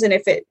happens. And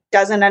if it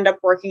doesn't end up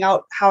working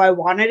out how I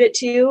wanted it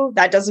to,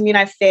 that doesn't mean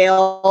I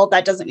failed.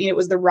 That doesn't mean it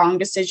was the wrong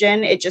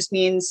decision. It just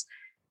means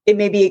it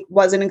maybe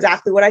wasn't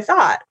exactly what I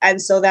thought.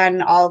 And so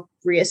then I'll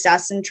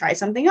reassess and try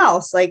something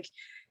else. Like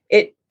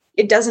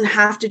it doesn't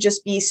have to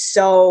just be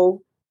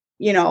so,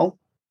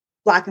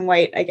 black and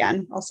white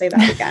again. I'll say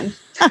that again.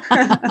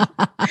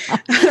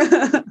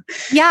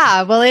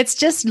 Yeah. Well, it's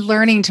just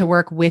learning to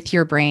work with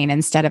your brain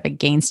instead of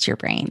against your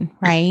brain,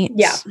 right?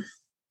 Yeah.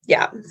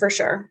 Yeah, for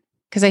sure.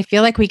 Because I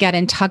feel like we get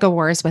in tug of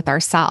wars with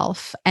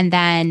ourselves. And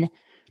then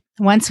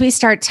once we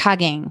start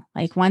tugging,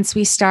 like once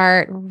we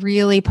start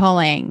really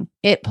pulling,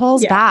 it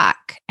pulls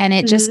back and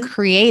it just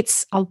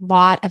creates a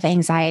lot of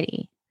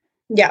anxiety.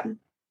 Yeah,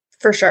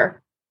 for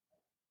sure.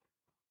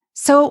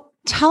 So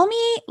tell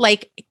me,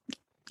 like,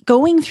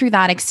 going through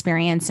that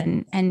experience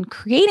and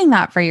creating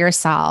that for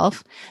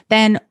yourself,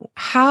 then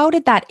how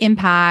did that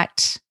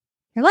impact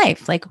your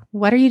life? Like,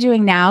 what are you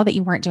doing now that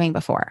you weren't doing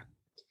before?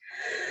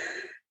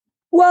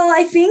 Well,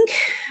 I think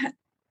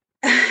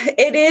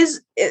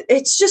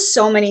it's just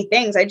so many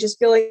things. I just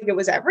feel like it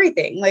was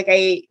everything. Like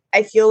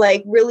I feel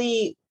like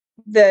really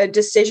the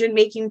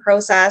decision-making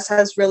process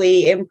has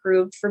really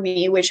improved for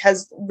me, which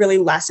has really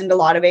lessened a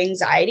lot of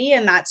anxiety.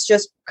 And that's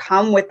just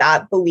come with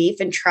that belief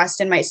and trust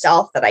in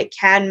myself that I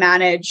can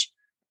manage,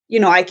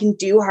 I can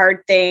do hard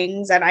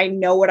things and I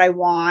know what I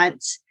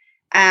want,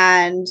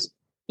 and,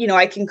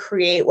 I can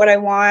create what I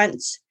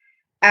want.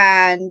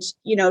 And,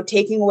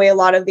 taking away a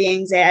lot of the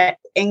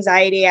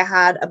anxiety I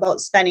had about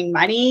spending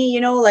money,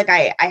 like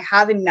I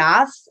have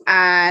enough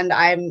and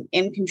I'm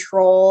in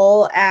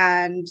control,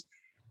 and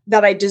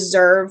that I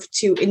deserve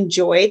to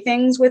enjoy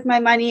things with my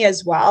money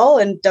as well.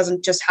 And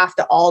doesn't just have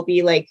to all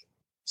be like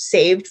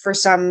saved for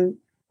some,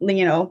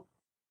 no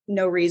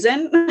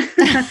reason.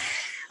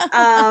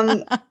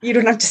 You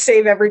don't have to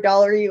save every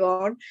dollar you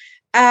own.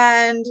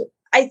 And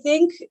I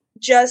think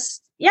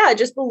just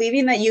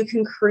believing that you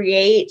can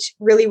create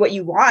really what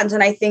you want.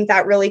 And I think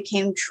that really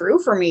came true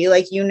for me.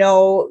 Like,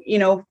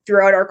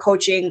 throughout our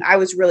coaching, I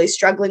was really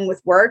struggling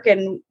with work,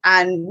 and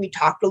we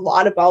talked a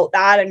lot about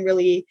that and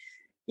really,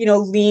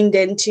 leaned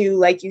into,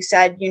 like you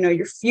said,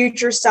 your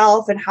future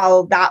self and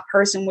how that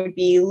person would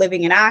be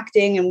living and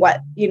acting and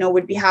what,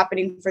 would be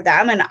happening for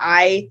them. And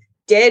I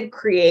did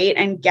create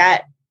and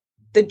get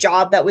the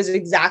job that was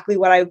exactly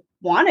what I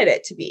wanted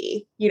it to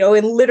be,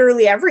 in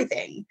literally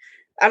everything.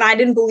 And I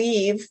didn't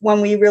believe,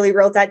 when we really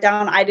wrote that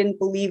down, I didn't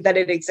believe that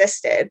it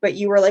existed, but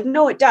you were like,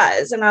 no, it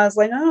does. And I was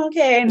like, oh,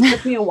 okay. And it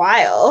took me a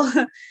while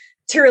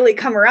to really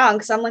come around,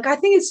 because I'm like, I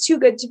think it's too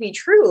good to be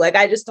true. Like,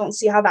 I just don't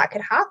see how that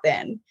could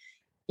happen,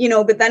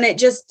 but then it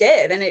just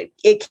did. And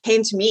it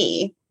came to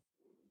me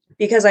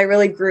because I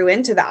really grew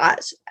into that.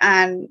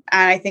 And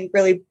I think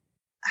really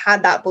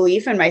had that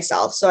belief in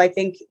myself. So I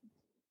think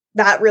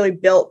that really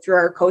built through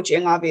our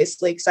coaching,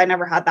 obviously, because I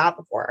never had that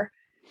before.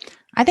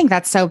 I think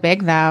that's so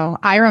big, though.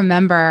 I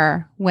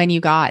remember when you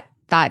got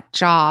that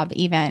job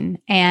even.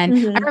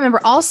 And I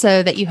remember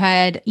also that you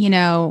had,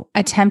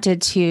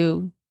 attempted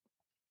to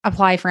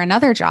apply for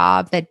another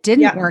job that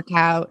didn't work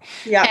out.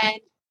 Yeah. And,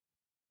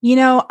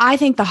 I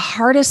think the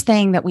hardest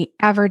thing that we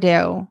ever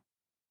do,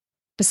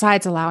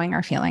 besides allowing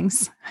our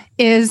feelings,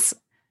 is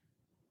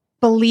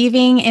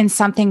believing in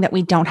something that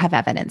we don't have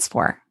evidence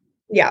for.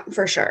 Yeah,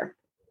 for sure.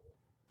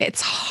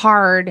 It's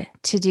hard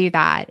to do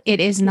that. It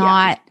is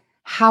not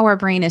how our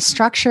brain is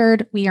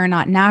structured. We are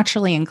not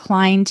naturally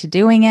inclined to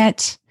doing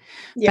it.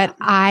 Yeah. But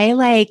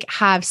I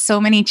have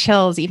so many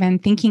chills even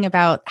thinking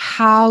about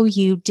how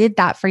you did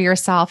that for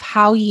yourself,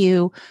 how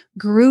you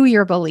grew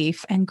your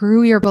belief and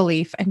grew your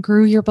belief and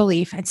grew your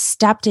belief and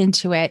stepped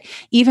into it,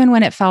 even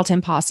when it felt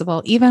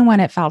impossible, even when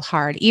it felt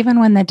hard, even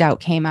when the doubt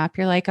came up.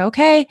 You're like,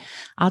 okay,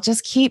 I'll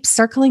just keep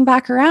circling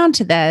back around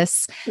to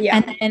this. Yeah.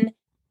 And then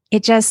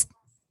it just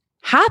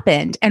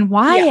happened, and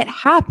why it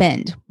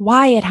happened.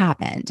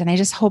 And I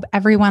just hope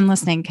everyone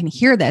listening can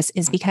hear this,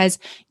 is because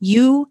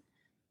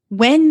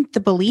when the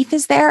belief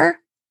is there,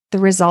 the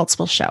results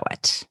will show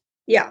it.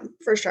 Yeah,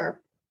 for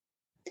sure.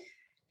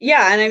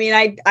 Yeah. And I mean,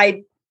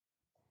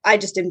 I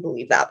just didn't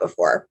believe that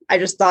before. I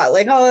just thought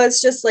like, oh,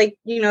 it's just like,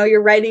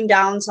 you're writing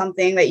down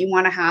something that you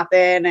want to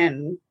happen,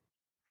 and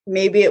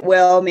maybe it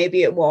will,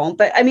 maybe it won't.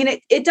 But I mean,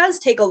 it does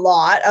take a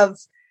lot of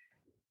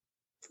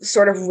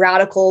sort of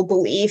radical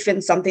belief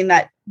in something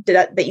that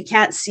you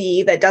can't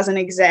see, that doesn't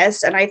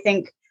exist. And I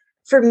think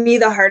for me,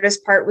 the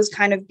hardest part was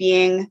kind of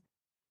being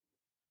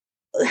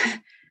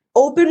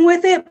open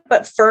with it,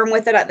 but firm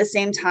with it at the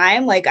same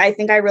time. Like, I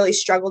think I really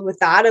struggled with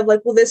that of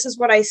like, well, this is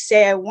what I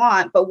say I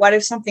want, but what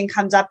if something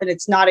comes up and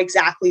it's not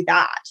exactly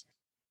that?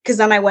 Because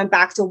then I went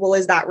back to, well,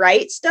 is that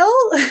right still?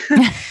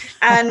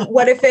 And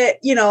what if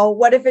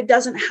it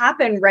doesn't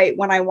happen right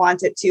when I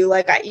want it to?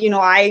 Like,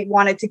 I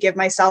wanted to give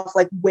myself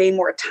like way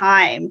more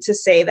time to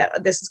say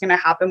that this is going to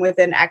happen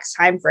within X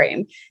time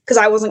frame, because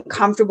I wasn't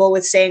comfortable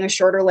with saying a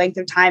shorter length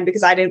of time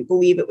because I didn't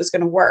believe it was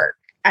going to work.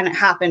 And it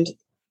happened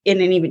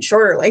in an even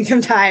shorter length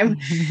of time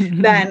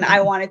than I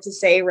wanted to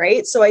say.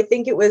 Right. So I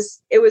think it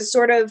was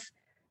sort of,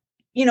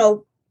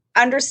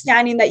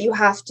 understanding that you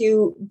have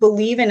to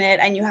believe in it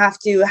and you have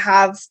to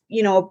have,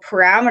 a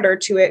parameter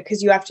to it,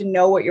 because you have to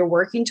know what you're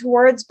working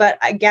towards. But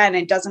again,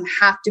 it doesn't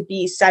have to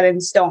be set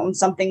in stone.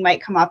 Something might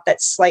come up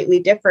that's slightly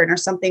different, or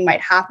something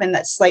might happen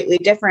that's slightly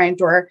different,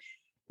 or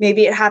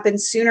maybe it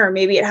happens sooner,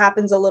 maybe it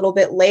happens a little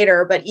bit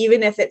later. But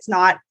even if it's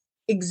not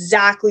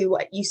exactly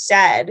what you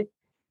said,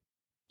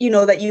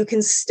 that you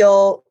can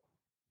still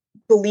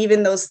believe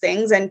in those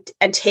things and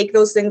take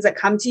those things that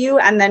come to you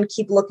and then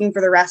keep looking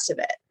for the rest of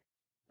it.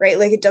 Right?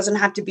 Like, it doesn't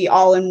have to be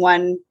all in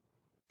one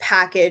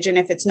package. And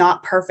if it's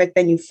not perfect,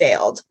 then you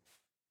failed.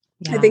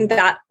 Yeah. I think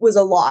that was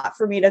a lot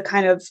for me to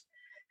kind of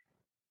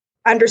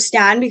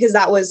understand, because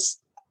that was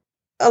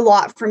a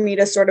lot for me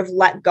to sort of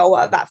let go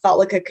of. That felt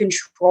like a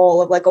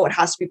control of like, oh, it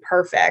has to be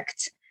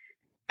perfect.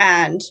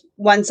 And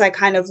once I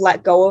kind of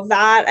let go of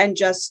that and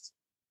just,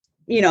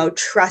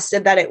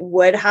 trusted that it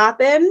would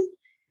happen,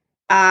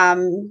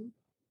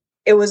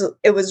 it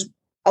was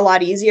a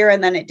lot easier.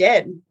 And then it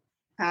did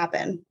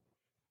happen.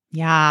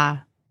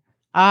 Yeah.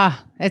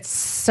 It's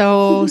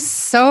so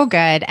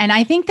good. And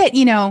I think that,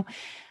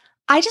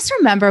 I just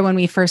remember when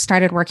we first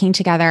started working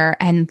together,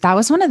 and that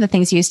was one of the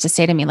things you used to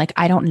say to me, like,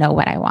 I don't know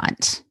what I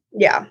want.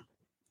 Yeah.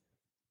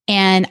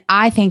 And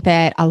I think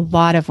that a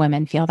lot of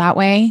women feel that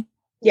way.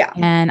 Yeah.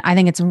 And I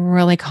think it's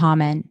really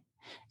common.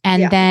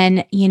 And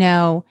then,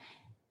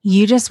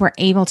 you just were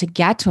able to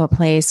get to a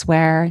place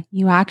where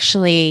you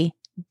actually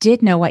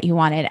did know what you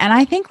wanted. And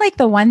I think like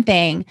the one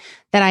thing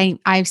that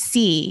I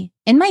see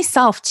in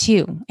myself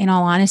too, in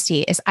all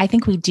honesty, is I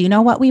think we do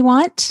know what we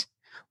want.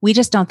 We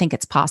just don't think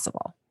it's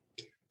possible.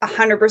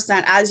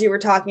 100%. As you were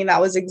talking,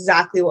 that was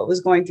exactly what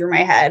was going through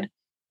my head.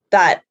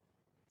 That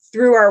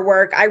through our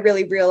work, I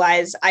really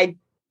realized I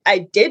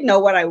did know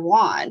what I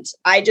want.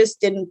 I just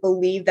didn't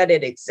believe that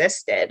it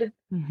existed.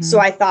 Mm-hmm. So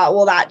I thought,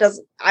 well,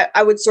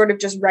 I would sort of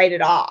just write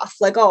it off.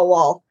 Like, oh,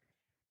 well,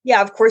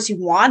 yeah, of course you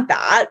want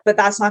that, but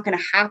that's not going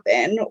to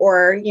happen.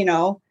 Or,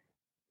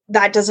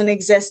 that doesn't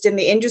exist in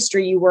the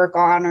industry you work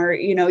on, or,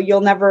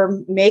 you'll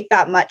never make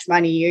that much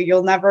money, or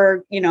you'll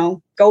never,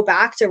 go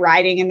back to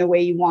riding in the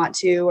way you want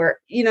to, or,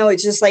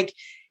 it's just like,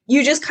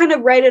 you just kind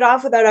of write it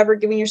off without ever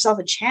giving yourself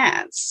a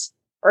chance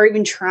or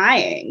even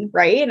trying.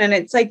 Right. And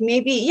it's like,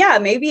 maybe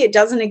it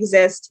doesn't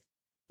exist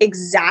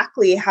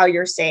exactly how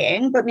you're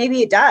saying, but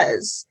maybe it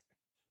does.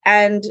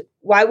 And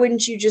why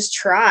wouldn't you just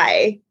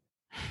try?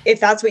 If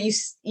that's what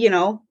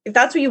if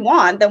that's what you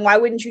want, then why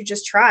wouldn't you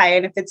just try?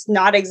 And if it's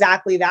not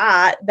exactly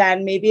that,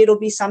 then maybe it'll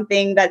be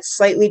something that's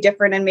slightly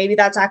different. And maybe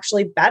that's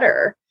actually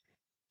better,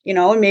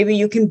 and maybe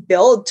you can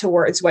build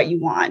towards what you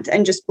want,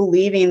 and just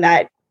believing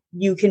that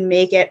you can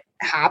make it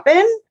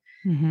happen.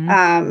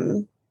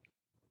 Mm-hmm.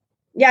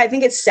 I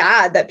think it's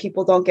sad that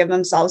people don't give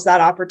themselves that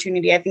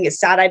opportunity. I think it's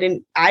sad I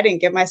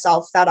didn't give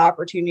myself that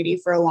opportunity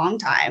for a long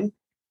time.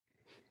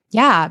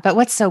 Yeah. But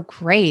what's so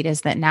great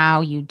is that now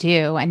you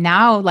do. And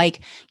now like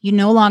you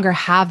no longer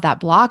have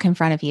that block in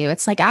front of you.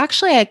 It's like,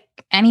 actually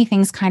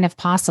anything's kind of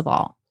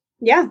possible.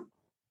 Yeah.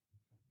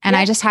 And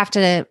I just have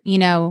to,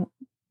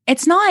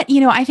 it's not,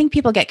 I think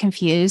people get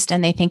confused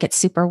and they think it's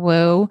super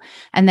woo,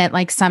 and that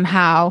like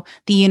somehow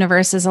the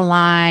universe is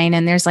aligned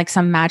and there's like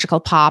some magical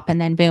pop and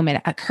then boom,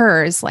 it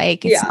occurs.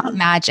 Like it's not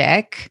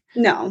magic.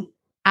 No.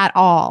 At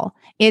all.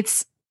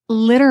 It's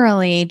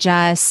literally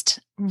just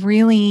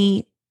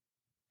really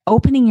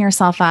opening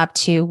yourself up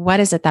to what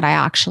is it that I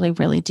actually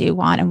really do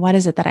want, and what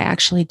is it that I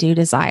actually do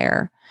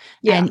desire.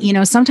 Yeah.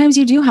 And, sometimes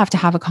you do have to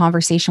have a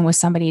conversation with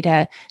somebody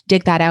to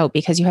dig that out,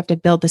 because you have to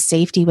build the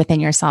safety within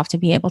yourself to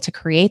be able to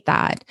create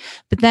that.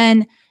 But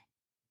then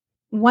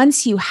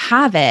once you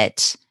have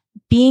it,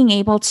 being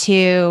able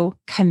to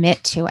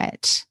commit to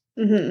it,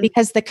 mm-hmm.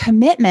 because the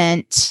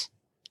commitment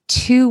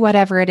to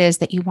whatever it is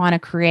that you want to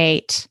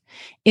create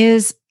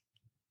is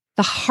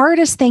the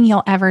hardest thing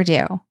you'll ever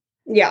do.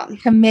 Yeah.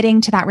 Committing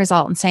to that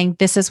result and saying,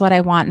 this is what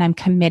I want, and I'm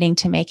committing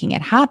to making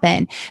it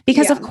happen.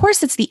 Because of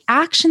course it's the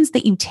actions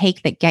that you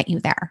take that get you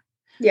there.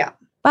 Yeah.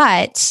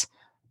 But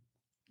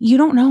you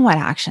don't know what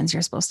actions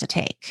you're supposed to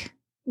take.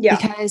 Yeah.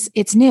 Because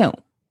it's new.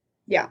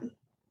 Yeah.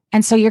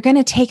 And so you're going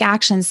to take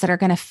actions that are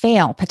going to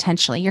fail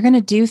potentially. You're going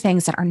to do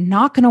things that are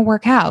not going to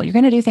work out. You're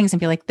going to do things and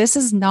be like, this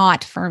is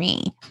not for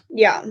me.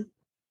 Yeah.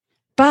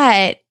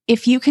 But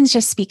if you can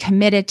just be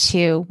committed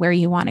to where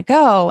you want to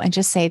go and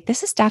just say,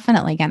 this is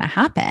definitely going to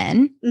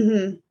happen,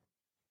 mm-hmm.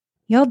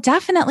 you'll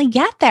definitely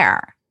get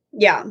there.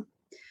 Yeah.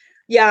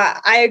 Yeah,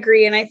 I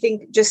agree. And I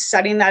think just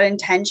setting that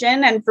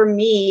intention. And for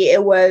me,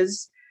 it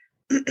was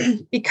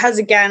because,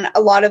 again, a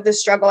lot of the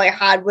struggle I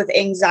had with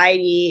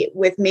anxiety,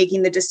 with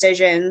making the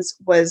decisions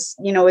was,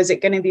 is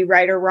it going to be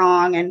right or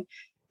wrong?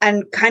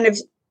 And kind of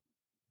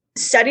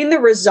setting the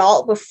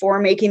result before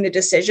making the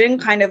decision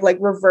kind of like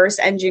reverse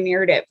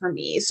engineered it for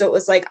me. So it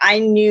was like, I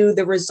knew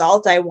the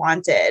result I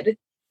wanted,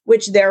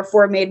 which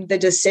therefore made the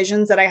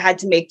decisions that I had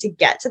to make to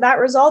get to that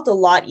result a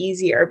lot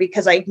easier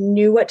because I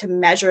knew what to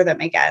measure them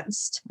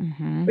against,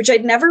 which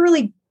I'd never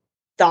really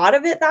thought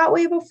of it that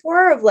way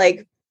before, of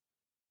like,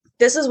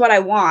 this is what I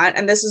want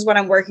and this is what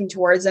I'm working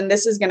towards and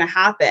this is going to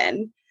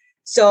happen.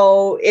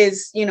 So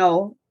is,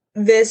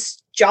 this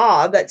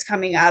job that's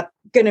coming up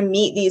going to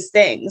meet these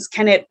things?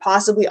 Can it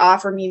possibly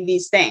offer me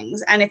these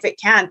things? And if it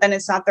can't, then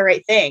it's not the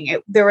right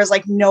thing. There was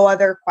like no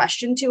other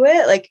question to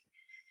it. Like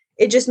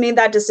it just made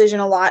that decision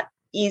a lot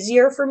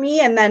easier for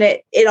me. And then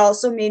it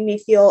also made me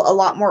feel a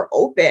lot more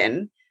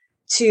open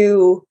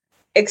to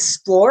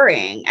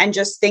exploring and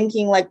just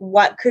thinking like,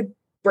 what could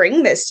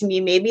bring this to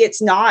me? Maybe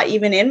it's not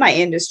even in my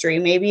industry.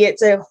 Maybe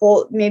it's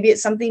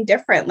something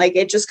different. Like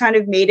it just kind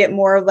of made it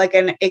more of like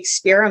an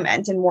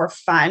experiment and more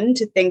fun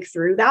to think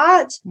through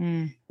that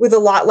with a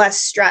lot less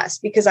stress,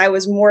 because I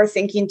was more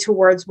thinking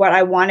towards what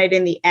I wanted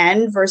in the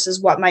end versus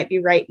what might be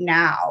right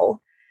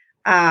now.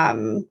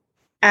 And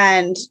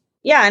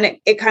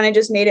it kind of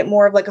just made it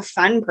more of like a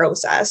fun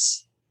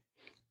process.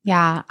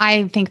 Yeah,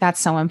 I think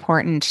that's so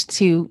important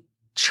to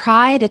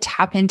try to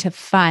tap into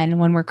fun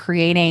when we're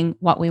creating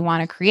what we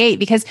want to create,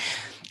 because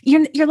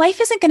your life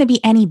isn't going to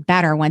be any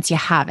better once you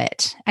have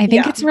it. I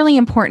think it's really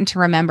important to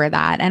remember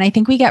that. And I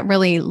think we get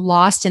really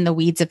lost in the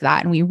weeds of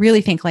that. And we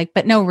really think like,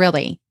 but no,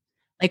 really,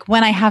 like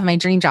when I have my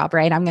dream job,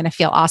 right, I'm going to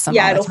feel awesome.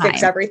 Yeah, it'll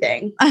fix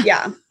everything.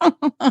 Yeah.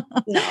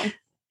 No.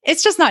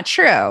 It's just not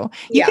true.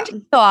 You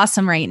can feel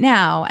awesome right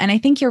now. And I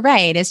think you're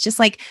right. It's just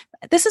like,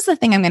 this is the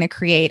thing I'm going to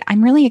create.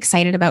 I'm really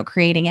excited about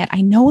creating it.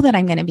 I know that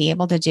I'm going to be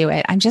able to do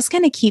it. I'm just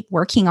going to keep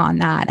working on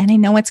that. And I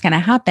know it's going to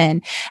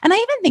happen. And I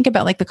even think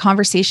about like the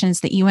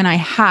conversations that you and I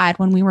had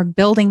when we were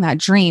building that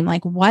dream.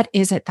 Like, what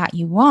is it that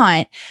you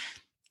want?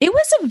 It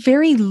was a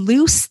very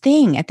loose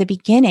thing at the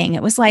beginning.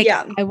 It was like,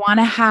 I want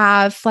to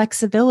have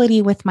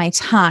flexibility with my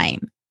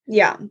time.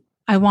 Yeah.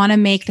 I want to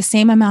make the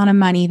same amount of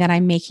money that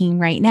I'm making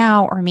right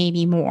now, or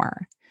maybe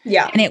more.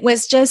 Yeah. And it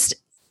was just,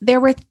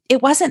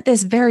 it wasn't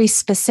this very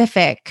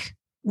specific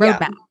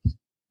roadmap.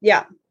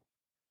 Yeah.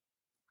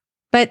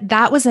 But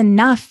that was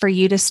enough for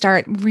you to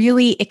start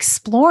really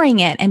exploring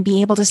it and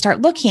be able to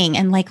start looking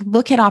and like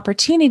look at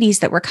opportunities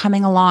that were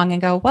coming along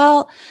and go,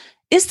 well,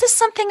 is this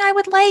something I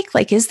would like?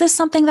 Like, is this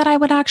something that I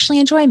would actually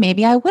enjoy?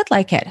 Maybe I would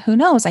like it. Who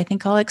knows? I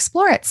think I'll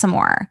explore it some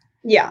more.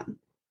 Yeah.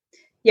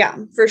 Yeah,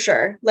 for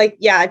sure. Like,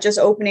 just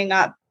opening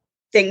up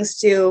things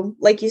to,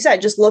 like you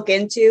said, just look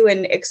into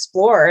and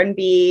explore and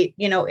be,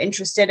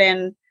 interested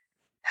in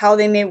how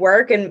they may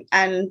work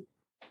and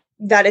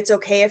that it's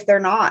okay if they're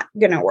not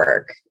going to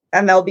work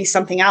and there'll be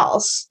something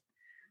else.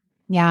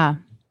 Yeah.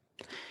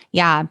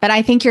 Yeah. But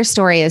I think your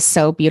story is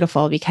so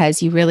beautiful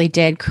because you really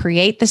did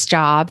create this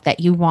job that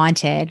you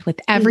wanted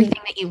with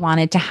everything that you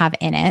wanted to have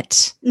in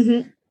it.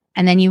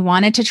 And then you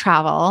wanted to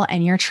travel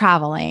and you're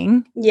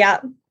traveling.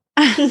 Yeah.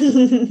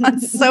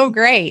 That's so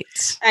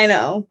great. I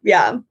know.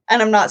 Yeah.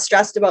 And I'm not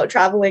stressed about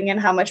traveling and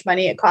how much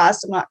money it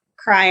costs. I'm not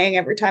crying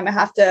every time I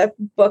have to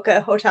book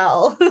a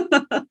hotel.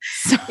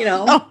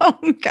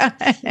 Oh, God.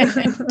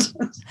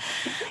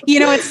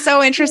 It's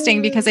so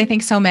interesting because I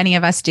think so many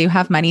of us do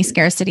have money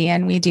scarcity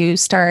and we do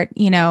start,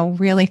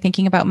 really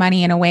thinking about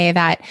money in a way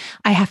that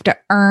I have to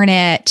earn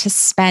it to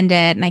spend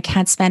it. And I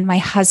can't spend my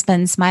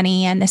husband's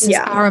money and this is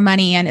our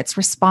money and it's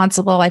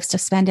responsible. I have to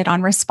spend it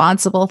on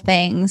responsible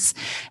things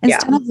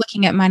instead of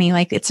looking at money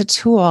like it's a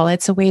tool.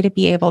 It's a way to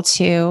be able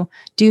to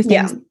do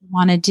things you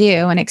want to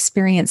do and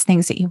experience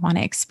things that you want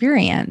to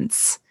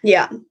experience.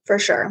 Yeah, for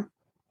sure.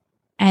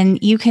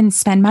 And you can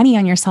spend money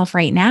on yourself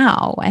right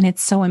now. And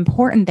it's so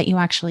important that you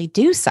actually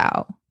do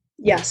so.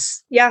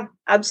 Yes. Yeah,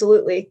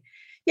 absolutely.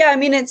 Yeah. I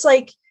mean, it's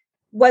like,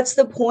 what's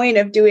the point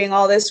of doing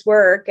all this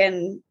work?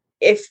 And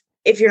if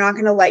you're not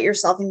going to let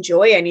yourself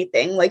enjoy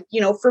anything, like,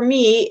 for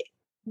me,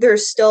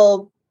 there's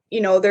still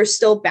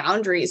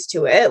boundaries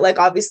to it. Like,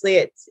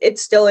 obviously it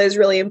still is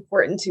really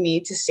important to me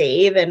to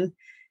save, and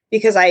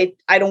because I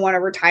don't want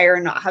to retire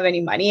and not have any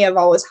money. I've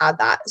always had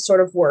that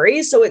sort of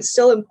worry. So it's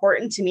still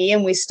important to me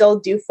and we still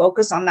do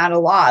focus on that a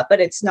lot,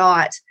 but it's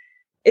not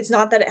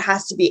that it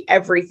has to be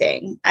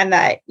everything and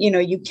that,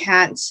 you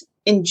can't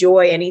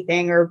enjoy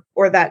anything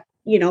or that,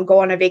 go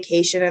on a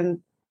vacation and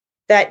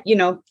that, you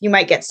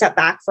might get set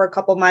back for a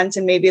couple months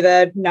and maybe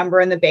the number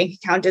in the bank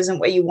account isn't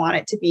what you want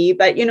it to be,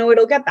 but,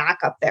 it'll get back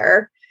up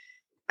there.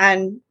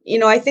 And,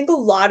 I think a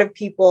lot of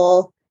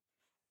people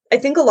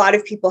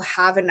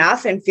have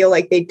enough and feel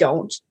like they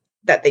don't,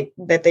 that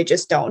they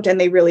just don't, and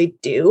they really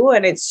do.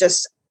 And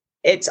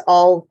it's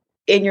all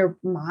in your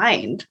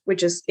mind,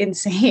 which is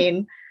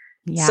insane.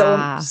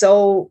 Yeah.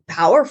 So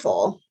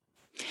powerful.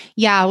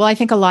 Yeah. Well, I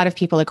think a lot of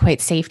people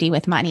equate safety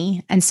with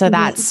money. And so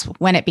that's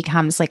when it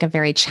becomes like a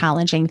very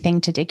challenging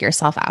thing to dig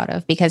yourself out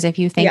of, because if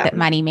you think that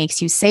money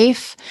makes you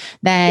safe,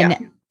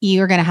 then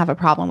you're going to have a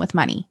problem with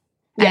money.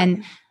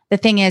 And the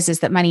thing is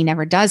that money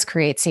never does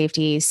create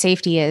safety.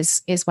 Safety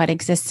is what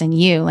exists in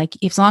you. Like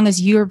as long as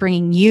you're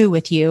bringing you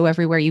with you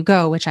everywhere you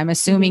go, which I'm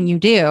assuming you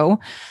do,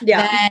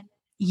 then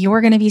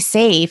you're going to be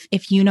safe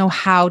if you know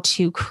how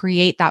to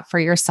create that for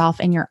yourself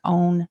in your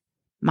own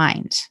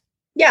mind.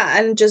 Yeah.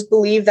 And just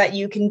believe that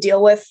you can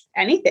deal with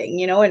anything,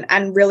 you know,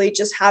 and really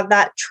just have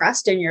that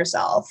trust in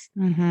yourself.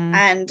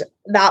 And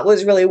that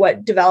was really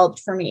what developed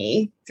for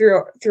me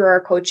through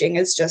our coaching,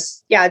 is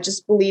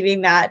just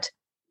believing that,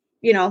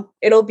 you know,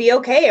 it'll be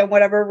okay. And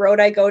whatever road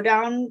I go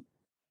down,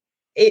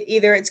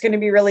 either it's going to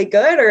be really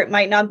good, or it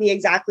might not be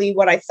exactly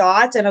what I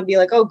thought. And I'll be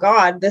like, oh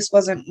God, this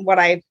wasn't what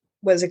I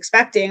was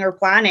expecting or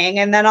planning.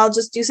 And then I'll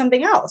just do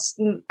something else.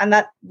 And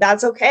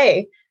that's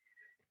okay.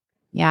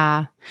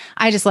 Yeah.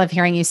 I just love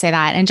hearing you say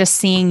that, and just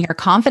seeing your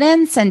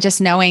confidence and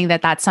just knowing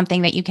that that's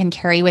something that you can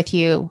carry with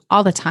you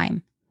all the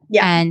time.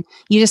 Yeah. And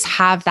you just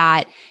have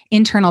that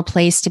internal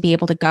place to be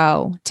able to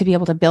go, to be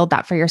able to build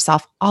that for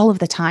yourself all of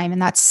the time. And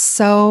that's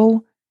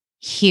so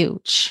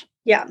huge.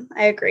 Yeah,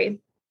 I agree.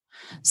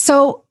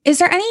 So is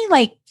there any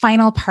like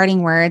final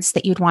parting words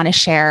that you'd want to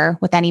share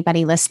with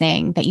anybody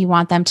listening that you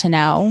want them to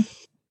know?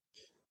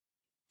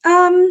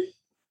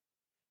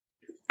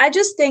 I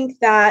just think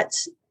that,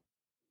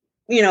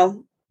 you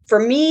know, for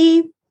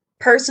me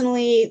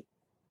personally,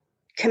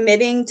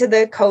 committing to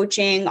the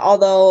coaching,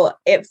 although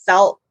it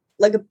felt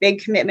like a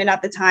big commitment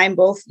at the time,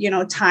 both, you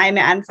know, time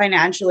and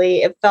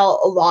financially, it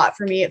felt a lot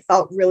for me. It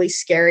felt really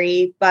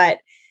scary, but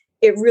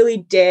it really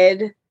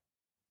did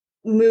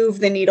move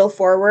the needle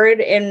forward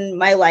in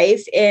my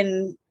life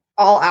in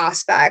all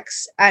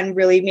aspects, and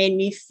really made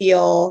me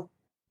feel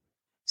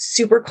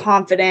super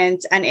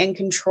confident and in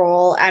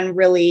control, and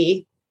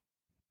really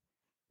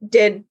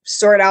did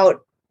sort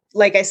out,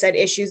 like I said,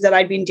 issues that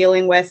I'd been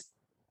dealing with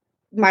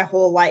my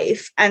whole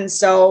life. And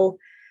so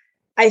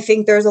I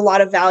think there's a lot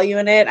of value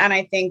in it. And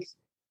I think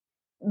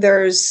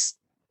there's,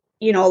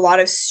 you know, a lot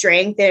of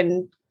strength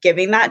in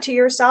giving that to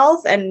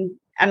yourself and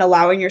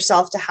allowing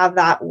yourself to have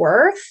that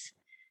worth.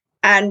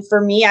 And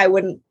for me, I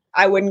wouldn't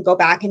go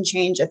back and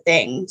change a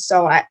thing.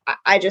 So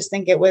I just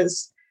think it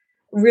was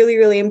really,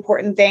 really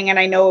important thing. And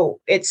I know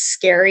it's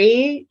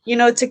scary, you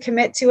know, to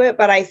commit to it,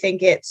 but I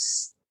think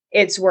it's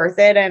worth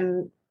it.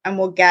 And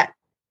we'll get,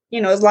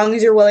 you know, as long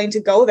as you're willing to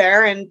go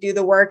there and do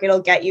the work, it'll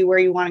get you where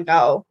you want to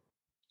go.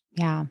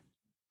 Yeah.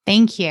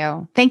 Thank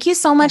you. Thank you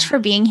so much for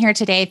being here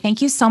today.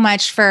 Thank you so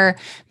much for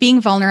being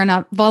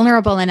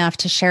vulnerable enough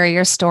to share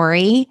your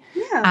story.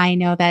 Yeah. I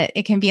know that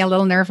it can be a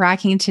little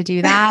nerve-wracking to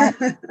do that,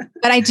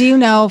 but I do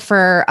know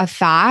for a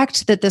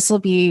fact that this will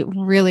be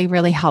really,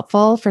 really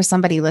helpful for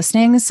somebody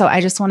listening. So I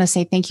just want to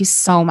say thank you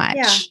so much.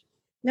 Yeah.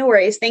 No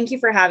worries. Thank you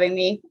for having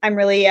me. I'm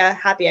really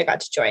happy I got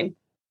to join.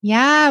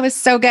 Yeah, it was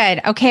so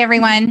good. Okay,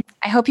 everyone.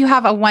 I hope you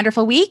have a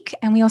wonderful week,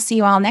 and we will see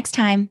you all next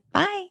time.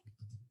 Bye.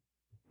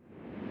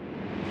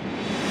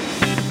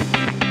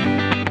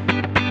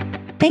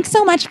 Thanks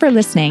so much for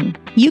listening.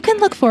 You can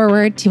look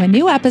forward to a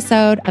new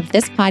episode of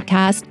this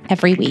podcast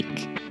every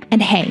week.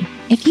 And hey,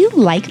 if you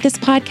like this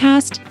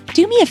podcast,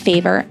 do me a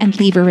favor and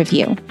leave a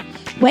review.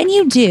 When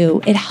you do,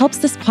 it helps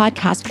this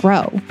podcast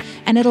grow,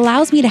 and it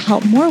allows me to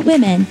help more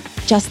women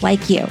just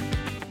like you.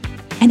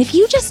 And if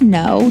you just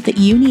know that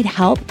you need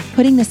help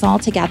putting this all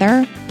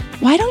together,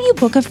 why don't you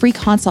book a free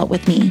consult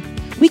with me?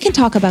 We can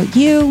talk about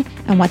you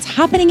and what's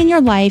happening in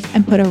your life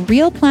and put a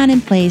real plan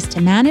in place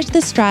to manage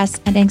the stress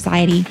and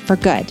anxiety for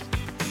good.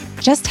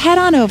 Just head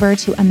on over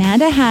to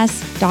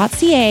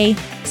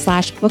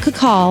amandahess.ca/book a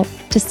call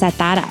to set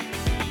that up.